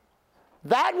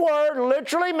 That word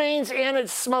literally means, in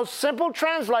its most simple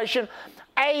translation,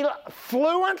 a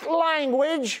fluent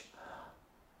language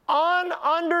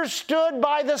ununderstood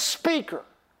by the speaker.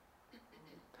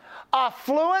 A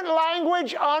fluent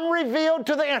language unrevealed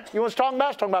to the ear. You know what it's talking about?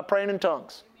 It's talking about praying in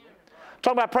tongues. It's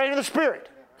talking about praying in the Spirit.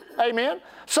 Amen?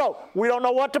 So, we don't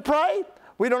know what to pray.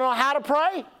 We don't know how to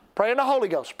pray. Pray in the Holy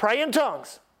Ghost. Pray in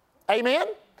tongues. Amen?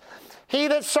 He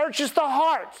that searcheth the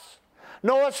hearts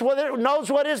knows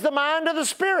what is the mind of the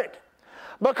Spirit,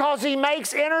 because He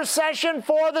makes intercession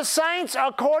for the saints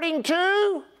according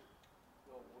to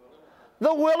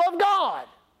the will of God.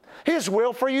 His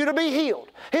will for you to be healed.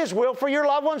 His will for your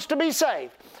loved ones to be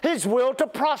saved. His will to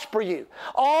prosper you.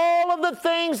 All of the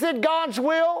things that God's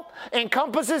will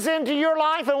encompasses into your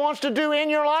life and wants to do in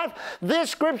your life,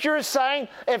 this scripture is saying,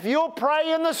 if you'll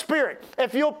pray in the Spirit,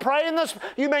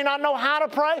 you may not know how to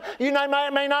pray, you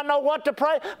may not know what to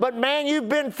pray, but man, you've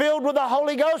been filled with the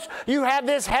Holy Ghost, you have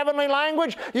this heavenly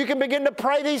language, you can begin to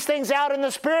pray these things out in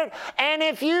the Spirit, and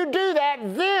if you do that,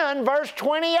 then verse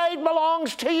 28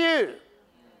 belongs to you.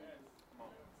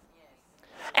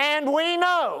 And we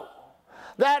know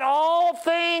that all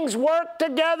things work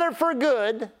together for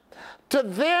good to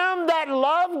them that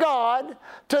love God,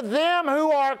 to them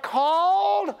who are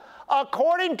called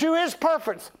according to His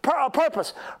purpose.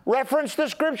 Reference the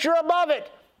scripture above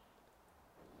it.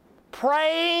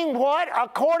 Praying what?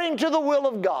 According to the will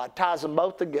of God. Ties them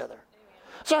both together.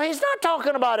 So He's not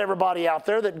talking about everybody out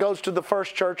there that goes to the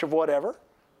First Church of whatever.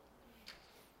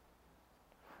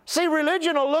 See,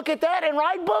 religion will look at that and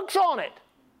write books on it.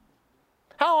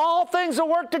 How all things will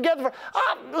work together.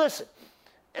 Listen,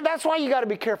 that's why you got to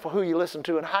be careful who you listen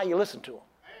to and how you listen to them.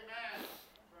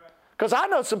 Because I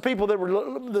know some people that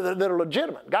are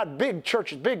legitimate, got big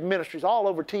churches, big ministries all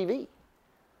over TV.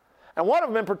 And one of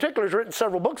them in particular has written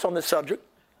several books on this subject.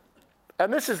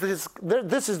 And this is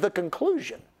the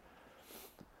conclusion.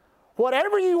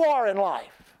 Whatever you are in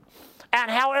life, and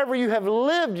however you have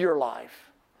lived your life,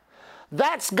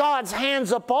 that's God's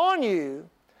hands upon you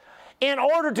in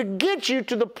order to get you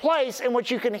to the place in which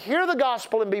you can hear the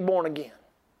gospel and be born again.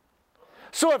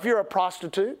 So if you're a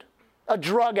prostitute, a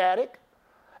drug addict,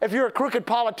 if you're a crooked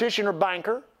politician or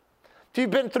banker, if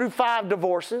you've been through 5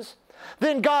 divorces,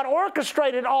 then God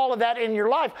orchestrated all of that in your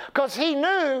life because He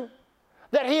knew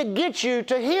that He'd get you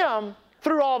to Him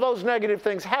through all those negative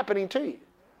things happening to you.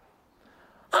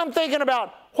 I'm thinking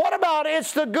about, what about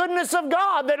it's the goodness of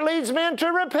God that leads men to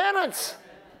repentance?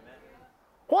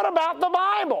 What about the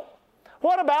Bible?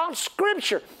 What about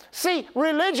Scripture? See,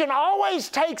 religion always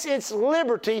takes its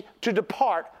liberty to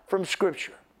depart from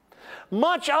Scripture.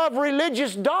 Much of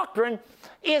religious doctrine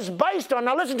is based on,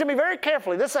 now listen to me very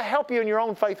carefully, this will help you in your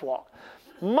own faith walk.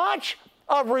 Much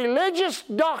of religious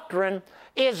doctrine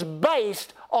is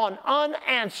based on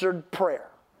unanswered prayer.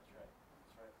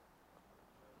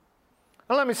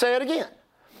 Now let me say it again.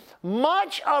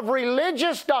 Much of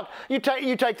religious doctrine,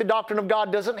 you take the doctrine of God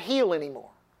doesn't heal anymore.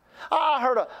 I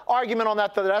heard an argument on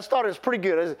that the other day. I thought it was pretty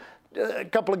good. A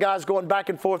couple of guys going back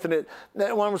and forth, and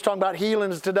one was talking about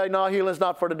healings today. No, healing's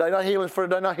not for today. No, healing's for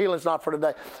today. No, healing's not for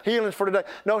today. Healing's for today.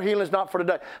 No, healing's not for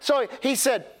today. So he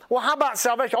said, well, how about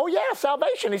salvation? Oh, yeah,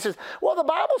 salvation. He says, well, the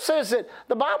Bible says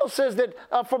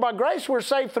that for by grace we're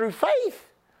saved through faith.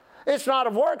 It's not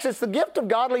of works. It's the gift of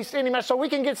God, least any man. So we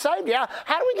can get saved. Yeah.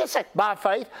 How do we get saved? By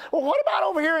faith. Well, what about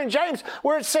over here in James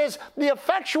where it says, the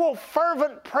effectual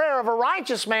fervent prayer of a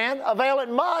righteous man availeth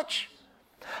much,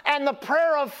 and the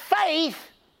prayer of faith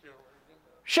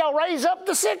shall raise up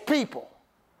the sick people?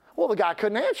 Well, the guy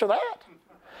couldn't answer that.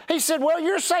 He said, well,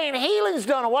 you're saying healing's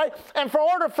done away, and for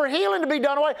order for healing to be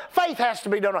done away, faith has to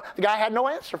be done away. The guy had no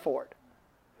answer for it.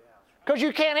 Because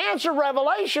you can't answer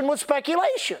revelation with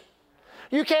speculation.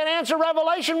 You can't answer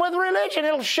revelation with religion.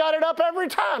 It'll shut it up every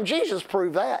time. Jesus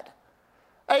proved that.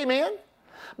 Amen?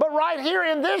 But right here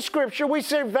in this scripture, we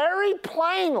see very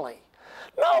plainly,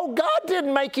 no, God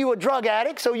didn't make you a drug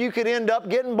addict so you could end up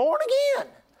getting born again.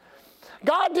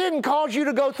 God didn't cause you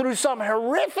to go through some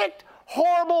horrific,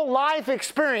 horrible life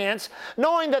experience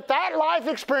knowing that that life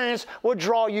experience would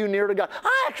draw you near to God.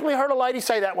 I actually heard a lady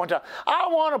say that one time. I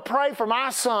want to pray for my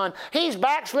son. He's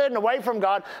backslidden away from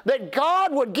God, that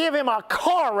God would give him a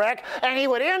car wreck and he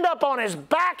would end up on his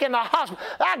back in the hospital.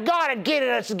 I got to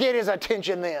get his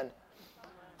attention then.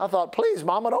 I thought, please,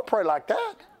 Mama, don't pray like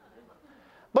that.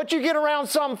 But you get around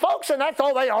some folks and that's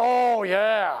all oh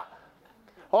yeah.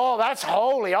 Oh, that's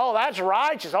holy. Oh, that's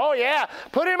righteous. Oh, yeah.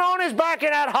 Put him on his back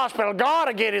in that hospital. God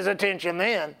will get his attention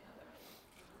then.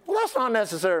 Well, that's not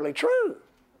necessarily true.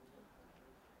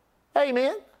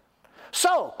 Amen?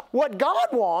 So, what God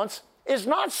wants is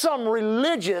not some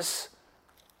religious,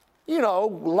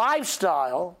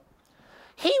 lifestyle.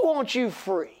 He wants you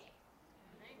free.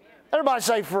 Everybody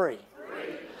say free.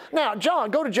 Free. Now,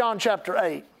 go to John chapter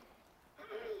 8.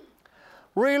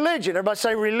 Religion. Everybody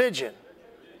say religion.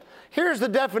 Here's the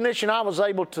definition I was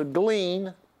able to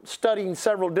glean, studying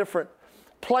several different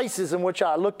places in which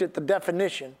I looked at the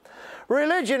definition.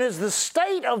 Religion is the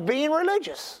state of being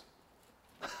religious.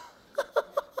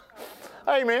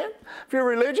 Amen. If you're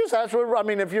religious, that's what,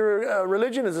 if your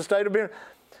religion is a state of being.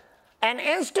 An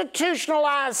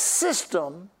institutionalized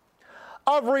system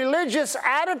of religious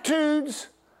attitudes,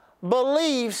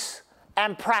 beliefs,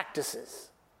 and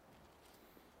practices.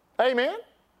 Amen.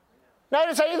 Now,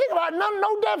 to say anything about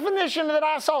no definition that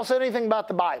I saw said anything about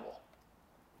the Bible.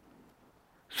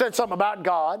 Said something about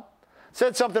God,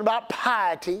 said something about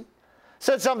piety,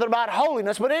 said something about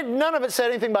holiness, but none of it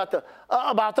said anything about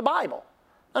the Bible.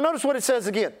 Now, notice what it says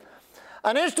again.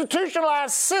 An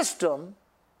institutionalized system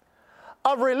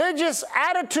of religious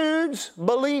attitudes,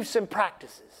 beliefs, and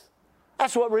practices.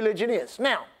 That's what religion is.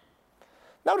 Now,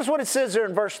 notice what it says there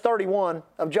in verse 31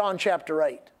 of John chapter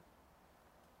 8.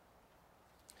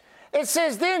 It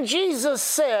says, then Jesus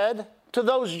said to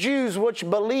those Jews which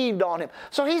believed on him.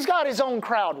 So he's got his own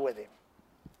crowd with him.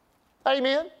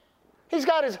 Amen? He's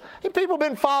got people have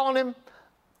been following him.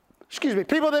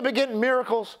 People that have been getting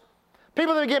miracles.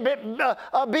 People that have been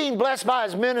being blessed by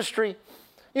his ministry.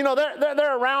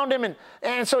 They're around him.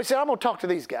 And so he said, I'm going to talk to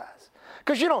these guys.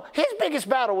 Because, his biggest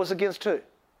battle was against who?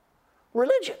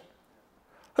 Religion.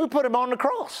 Who put him on the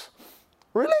cross?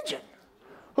 Religion.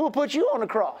 Who will put you on the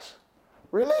cross?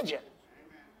 Religion.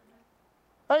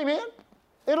 Amen.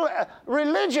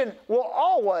 Religion will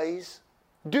always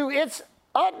do its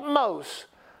utmost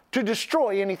to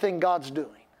destroy anything God's doing.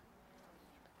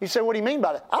 You say, what do you mean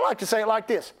by that? I like to say it like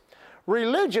this.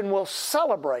 Religion will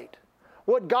celebrate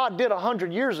what God did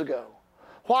 100 years ago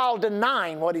while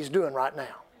denying what He's doing right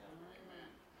now.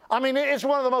 I mean, it's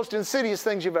one of the most insidious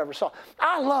things you've ever saw.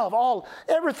 I love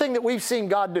everything that we've seen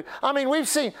God do. I mean, we've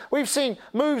seen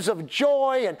moves of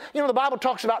joy, and the Bible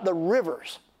talks about the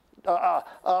rivers.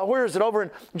 Where is it? Over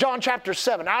in John chapter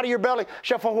 7. Out of your belly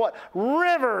shall flow what?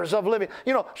 Rivers of living.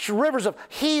 Rivers of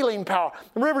healing power,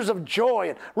 rivers of joy,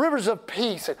 and rivers of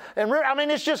peace. I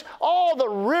mean, it's just all the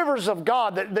rivers of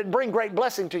God that bring great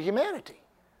blessing to humanity.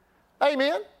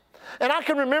 Amen. And I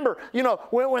can remember,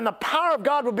 when the power of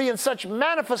God would be in such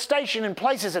manifestation in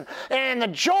places, and the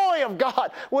joy of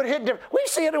God would hit different. We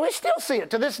see it, and we still see it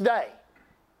to this day.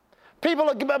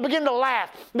 People begin to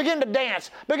laugh, begin to dance,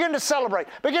 begin to celebrate,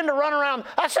 begin to run around.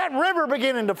 That's that river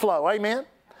beginning to flow. Amen.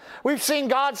 We've seen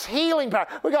God's healing power.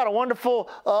 We got a wonderful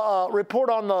report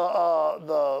on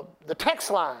the text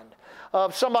line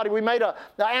of somebody. We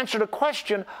answered a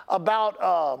question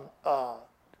about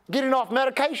getting off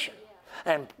medication.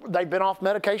 And they've been off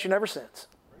medication ever since.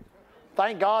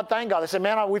 Thank God, thank God. They said,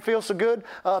 man, we feel so good.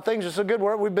 Things are so good.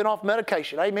 We've been off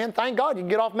medication. Amen. Thank God you can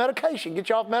get off medication. Get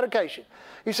you off medication.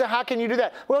 You say, how can you do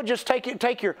that? Well, just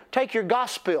take your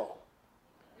gospel.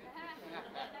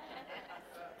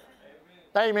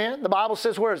 Amen. The Bible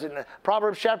says, where is it? In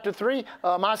Proverbs chapter 3,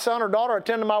 my son or daughter,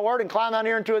 attend to my word, incline thine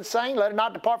ear unto its saying. Let it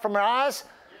not depart from your eyes.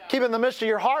 Keep it in the midst of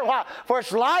your heart. Why? For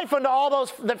it's life unto all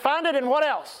those that find it, and what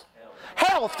else?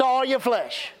 Health to all your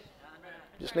flesh.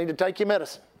 Just need to take your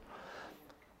medicine.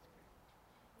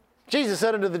 Jesus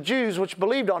said unto the Jews which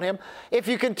believed on Him, if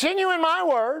you continue in my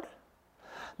word,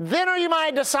 then are you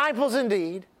my disciples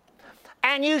indeed,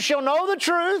 and you shall know the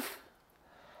truth,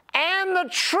 and the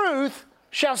truth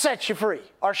shall set you free,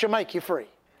 or shall make you free.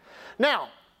 Now,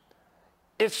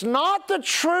 it's not the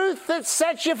truth that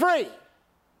sets you free.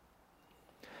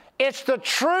 It's the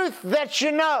truth that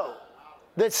you know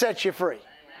that sets you free.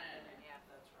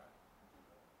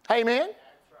 Amen?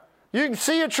 You can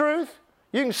see a truth.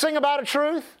 You can sing about a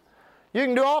truth. You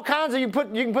can do all kinds of, you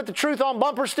can put the truth on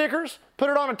bumper stickers, put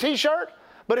it on a t-shirt,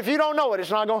 but if you don't know it, it's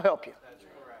not going to help you.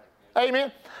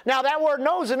 Amen? Now that word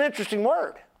know is an interesting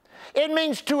word. It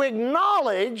means to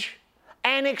acknowledge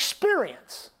and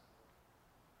experience.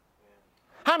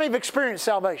 How many have experienced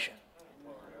salvation?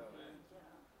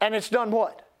 And it's done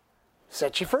what?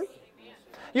 Set you free.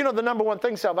 The number one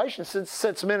thing salvation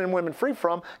sets men and women free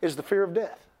from is the fear of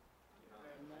death.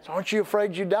 So aren't you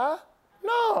afraid you die?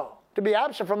 No. To be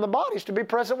absent from the body is to be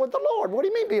present with the Lord. What do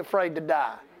you mean be afraid to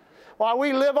die? Why,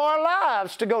 we live our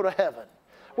lives to go to heaven.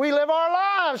 We live our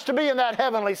lives to be in that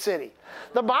heavenly city.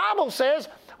 The Bible says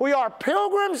we are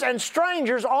pilgrims and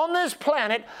strangers on this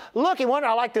planet looking,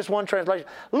 I like this one translation,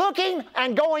 looking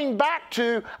and going back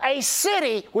to a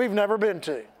city we've never been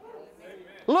to. Amen.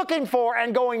 Looking for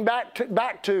and going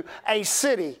back to a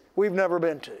city we've never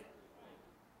been to. You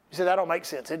say, that don't make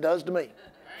sense. It does to me.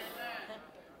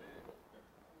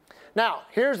 Now,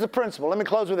 here's the principle. Let me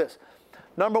close with this.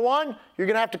 Number one, you're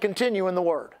going to have to continue in the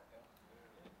Word.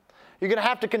 You're going to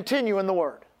have to continue in the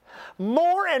Word.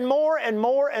 More and more and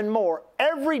more and more,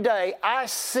 every day I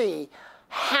see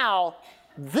how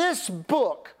this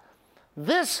book,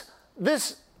 this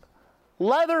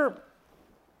leather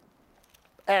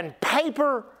and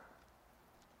paper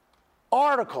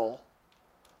article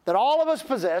that all of us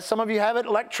possess, some of you have it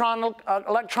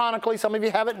electronically, some of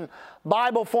you have it in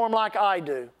Bible form like I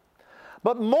do.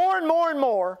 But more and more and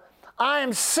more, I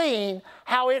am seeing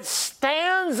how it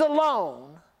stands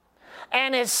alone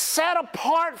and is set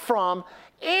apart from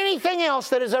anything else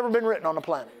that has ever been written on the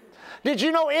planet. Did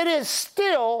you know it is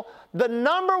still the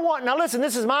number one? Now listen,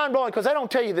 this is mind-blowing because they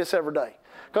don't tell you this every day.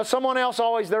 Because someone else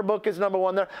always, their book is number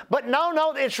one there. But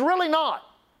no, it's really not.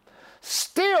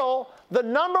 Still the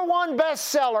number one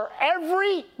bestseller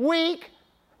every week,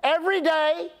 every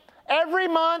day, every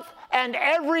month, and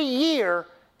every year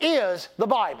is the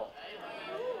Bible.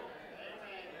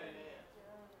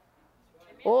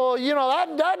 Well,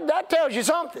 that tells you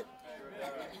something.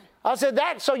 I said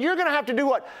that, so you're going to have to do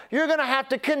what? You're going to have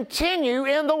to continue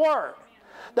in the Word.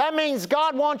 That means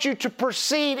God wants you to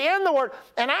proceed in the Word.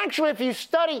 And actually, if you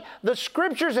study the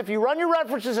Scriptures, if you run your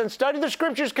references and study the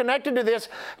Scriptures connected to this,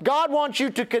 God wants you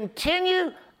to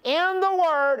continue in the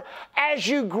Word as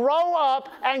you grow up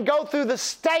and go through the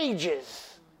stages.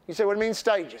 You say, what do you mean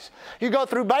stages? You go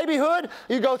through babyhood,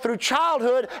 you go through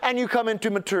childhood, and you come into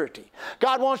maturity.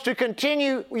 God wants you to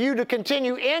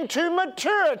continue into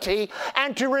maturity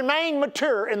and to remain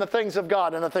mature in the things of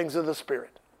God and the things of the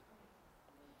Spirit.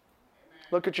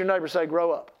 Look at your neighbor, say,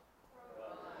 grow up.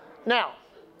 Now,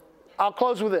 I'll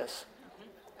close with this.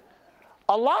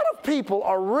 a lot of people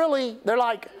are really, they're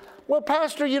like, well,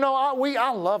 Pastor, you know,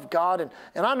 I love God,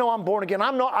 and I know I'm born again.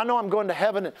 I know I'm going to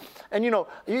heaven. And you know,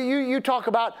 you talk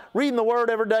about reading the Word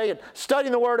every day and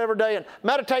studying the Word every day and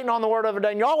meditating on the Word every day.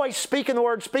 And you're always speaking the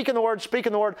Word, speaking the Word,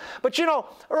 speaking the Word. But you know,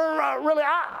 really,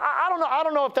 I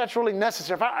don't know if that's really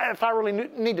necessary, if I really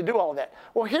need to do all of that.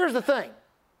 Well, here's the thing.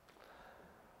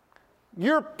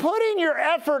 You're putting your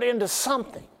effort into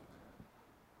something.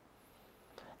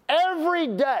 Every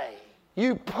day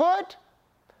you put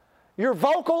your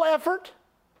vocal effort,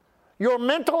 your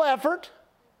mental effort,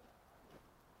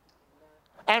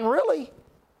 and really,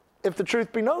 if the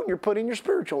truth be known, you're putting your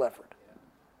spiritual effort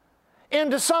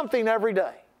into something every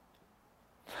day.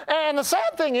 And the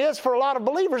sad thing is, for a lot of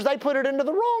believers, they put it into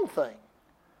the wrong thing.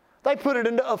 They put it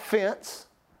into offense,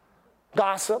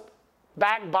 gossip,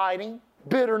 backbiting,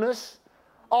 bitterness,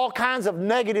 all kinds of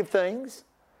negative things.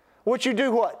 What you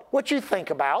do what? What you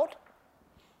think about,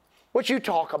 what you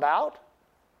talk about,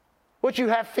 what you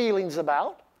have feelings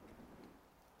about.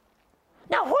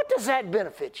 Now, what does that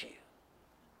benefit you?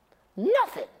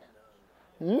 Nothing.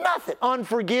 Nothing.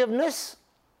 Unforgiveness?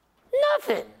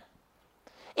 Nothing.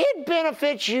 It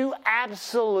benefits you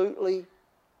absolutely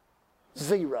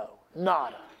zero.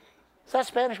 Nada. Is that a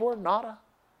Spanish word? Nada?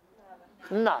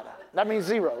 Nada. That means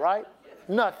zero, right?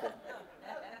 Nothing.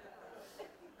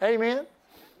 Amen?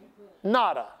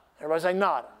 Nada. Everybody say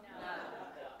nada.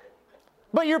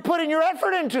 But you're putting your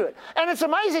effort into it. And it's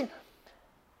amazing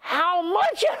how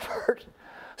much effort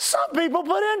some people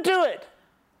put into it.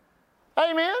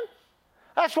 Amen?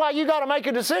 That's why you got to make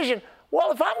a decision.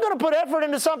 Well, if I'm going to put effort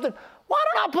into something, why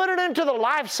don't I put it into the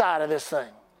life side of this thing?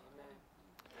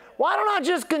 Why don't I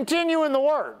just continue in the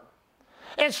Word?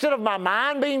 Instead of my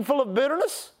mind being full of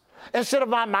bitterness, instead of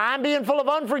my mind being full of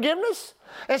unforgiveness,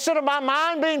 instead of my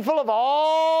mind being full of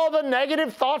all the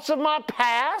negative thoughts of my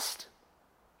past.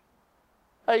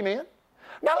 Amen.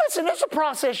 Now listen, it's a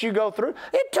process you go through.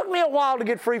 It took me a while to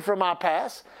get free from my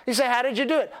past. You say, how did you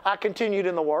do it? I continued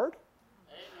in the Word.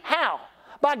 How?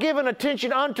 By giving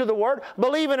attention unto the Word,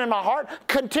 believing in my heart,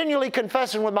 continually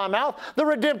confessing with my mouth the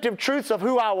redemptive truths of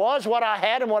who I was, what I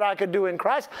had, and what I could do in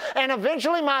Christ. And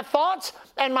eventually my thoughts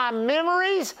and my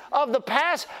memories of the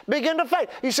past begin to fade.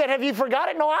 You said, have you forgot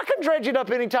it? No, I can dredge it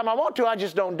up anytime I want to. I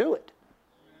just don't do it.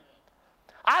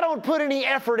 I don't put any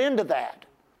effort into that.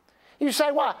 You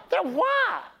say, why? Then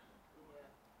why?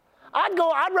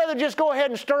 I'd rather just go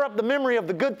ahead and stir up the memory of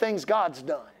the good things God's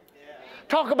done.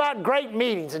 Talk about great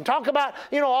meetings and talk about,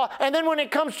 and then when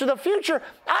it comes to the future,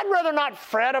 I'd rather not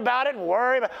fret about it and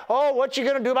worry about, what you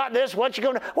going to do about this? What you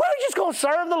going to, we're just going to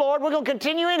serve the Lord. We're going to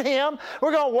continue in Him.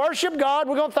 We're going to worship God.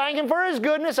 We're going to thank Him for His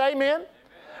goodness. Amen.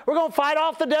 We're going to fight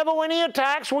off the devil when he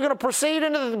attacks. We're going to proceed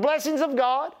into the blessings of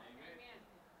God.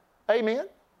 Amen.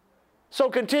 So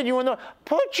continue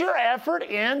put your effort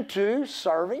into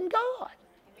serving God.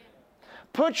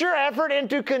 Put your effort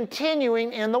into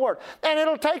continuing in the Word. And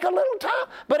it'll take a little time.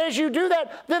 But as you do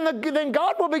that, then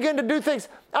God will begin to do things.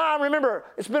 I remember,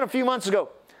 it's been a few months ago,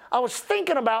 I was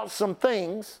thinking about some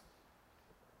things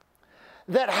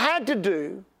that had to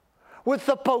do with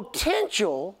the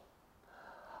potential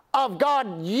of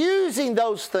God using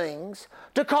those things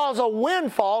to cause a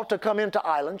windfall to come into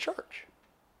Island Church.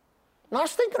 And I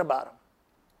was thinking about them.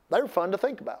 They were fun to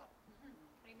think about.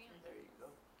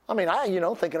 I mean,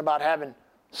 thinking about having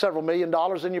several $1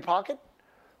 million in your pocket,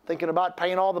 thinking about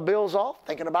paying all the bills off,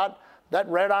 thinking about that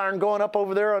red iron going up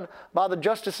over there by the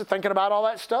justices, thinking about all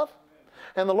that stuff.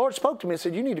 And the Lord spoke to me and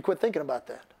said, you need to quit thinking about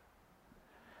that.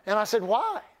 And I said,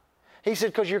 why? He said,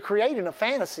 because you're creating a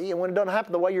fantasy, and when it doesn't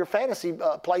happen the way your fantasy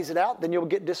plays it out, then you'll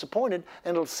get disappointed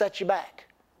and it'll set you back.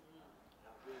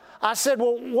 I said,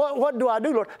 well, what do I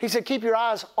do, Lord? He said, keep your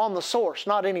eyes on the source,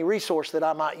 not any resource that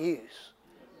I might use.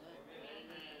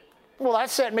 Well,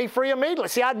 that set me free immediately.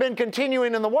 See, I'd been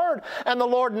continuing in the Word, and the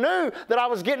Lord knew that I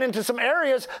was getting into some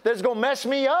areas that's going to mess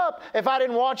me up if I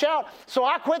didn't watch out. So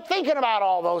I quit thinking about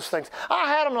all those things. I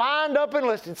had them lined up and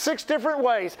listed, 6 different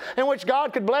ways in which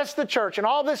God could bless the church, and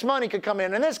all this money could come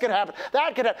in, and this could happen,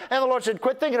 that could happen. And the Lord said,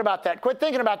 quit thinking about that. Quit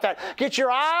thinking about that. Get your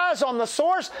eyes on the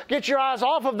source. Get your eyes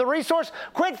off of the resource.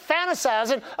 Quit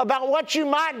fantasizing about what you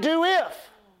might do if.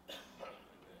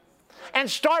 And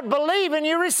start believing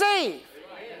you receive.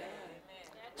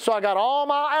 So I got all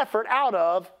my effort out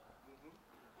of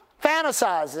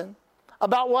fantasizing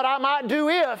about what I might do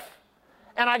if,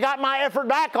 and I got my effort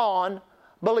back on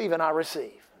believing I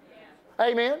receive. Yeah.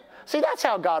 Amen? See, that's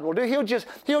how God will do.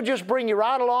 He'll just bring you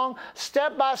right along,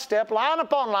 step by step, line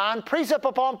upon line, precept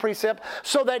upon precept,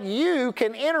 so that you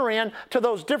can enter into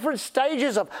those different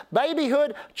stages of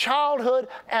babyhood, childhood,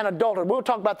 and adulthood. We'll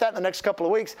talk about that in the next couple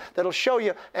of weeks. That'll show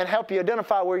you and help you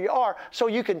identify where you are so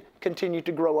you can continue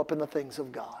to grow up in the things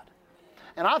of God.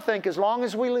 And I think as long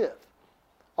as we live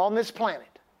on this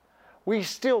planet, we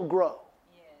still grow.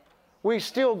 We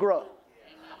still grow.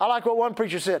 I like what one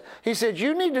preacher said. He said,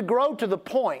 you need to grow to the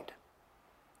point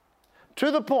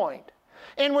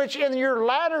in which in your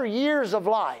latter years of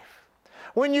life,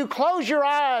 when you close your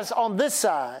eyes on this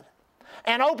side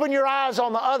and open your eyes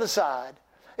on the other side,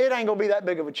 it ain't going to be that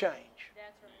big of a change.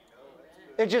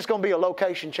 It's just going to be a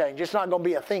location change. It's not going to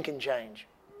be a thinking change.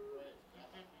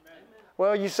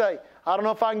 Well, you say, I don't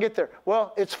know if I can get there.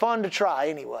 Well, it's fun to try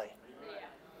anyway.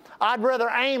 I'd rather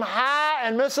aim high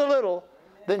and miss a little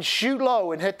than shoot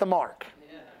low and hit the mark.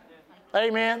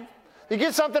 Amen. You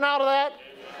get something out of that?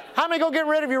 How many go get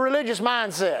rid of your religious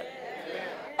mindset?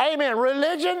 Amen.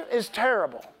 Religion is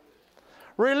terrible.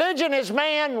 Religion is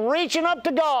man reaching up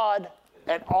to God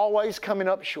and always coming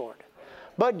up short.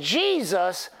 But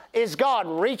Jesus is God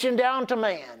reaching down to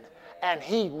man, and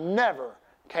He never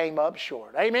came up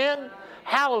short. Amen.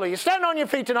 Hallelujah. Stand on your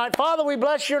feet tonight. Father, we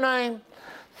bless your name.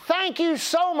 Thank you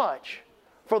so much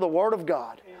for the Word of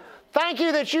God. Thank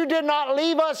you that you did not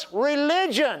leave us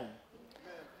religion.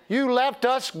 You left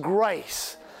us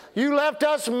grace. You left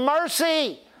us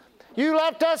mercy. You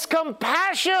left us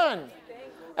compassion.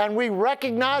 And we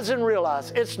recognize and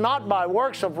realize it's not by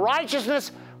works of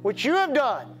righteousness which you have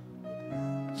done.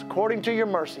 It's according to your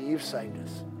mercy you've saved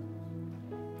us.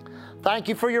 Thank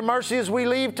you for your mercy as we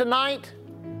leave tonight,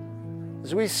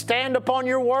 as we stand upon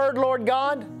your word, Lord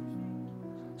God,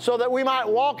 so that we might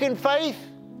walk in faith.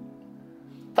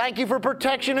 Thank you for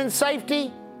protection and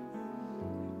safety.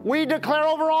 We declare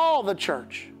over all the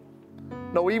church,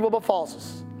 no evil befalls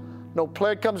us. No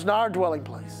plague comes nigh our dwelling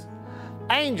place.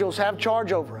 Angels have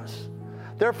charge over us.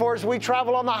 Therefore, as we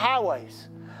travel on the highways,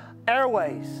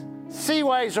 airways,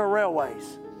 seaways, or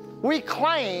railways, we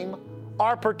claim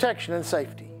our protection and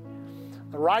safety.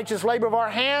 The righteous labor of our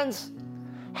hands,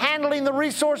 handling the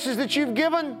resources that you've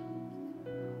given,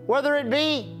 whether it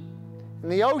be in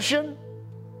the ocean,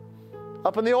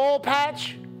 up in the oil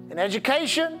patch, in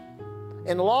education,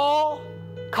 in law,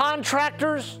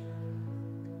 contractors,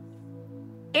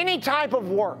 any type of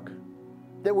work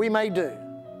that we may do.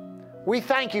 We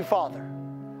thank you, Father,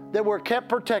 that we're kept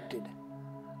protected,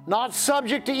 not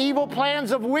subject to evil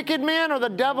plans of wicked men or the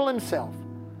devil himself,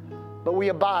 but we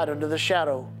abide under the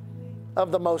shadow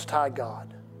of the Most High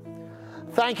God.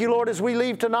 Thank you, Lord, as we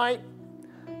leave tonight.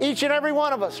 Each and every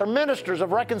one of us are ministers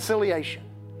of reconciliation.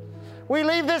 We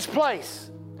leave this place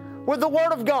with the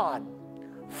Word of God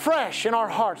fresh in our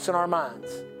hearts and our minds,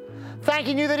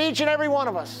 thanking you that each and every one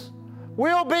of us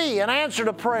will be an answer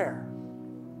to prayer,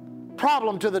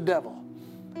 problem to the devil,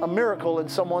 a miracle in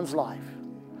someone's life.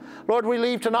 Lord, we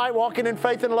leave tonight walking in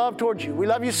faith and love towards you. We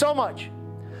love you so much.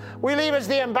 We leave as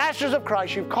the ambassadors of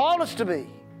Christ you've called us to be.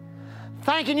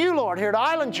 Thanking you, Lord, here at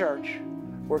Island Church.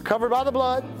 We're covered by the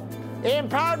blood,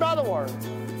 empowered by the Word,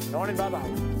 anointed by the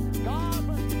Holy. God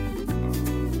bless you.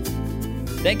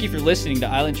 Thank you for listening to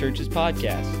Island Church's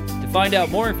podcast. To find out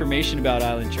more information about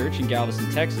Island Church in Galveston,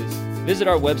 Texas, visit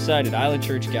our website at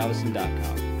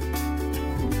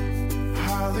islandchurchgalveston.com.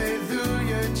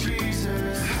 Hallelujah, Jesus.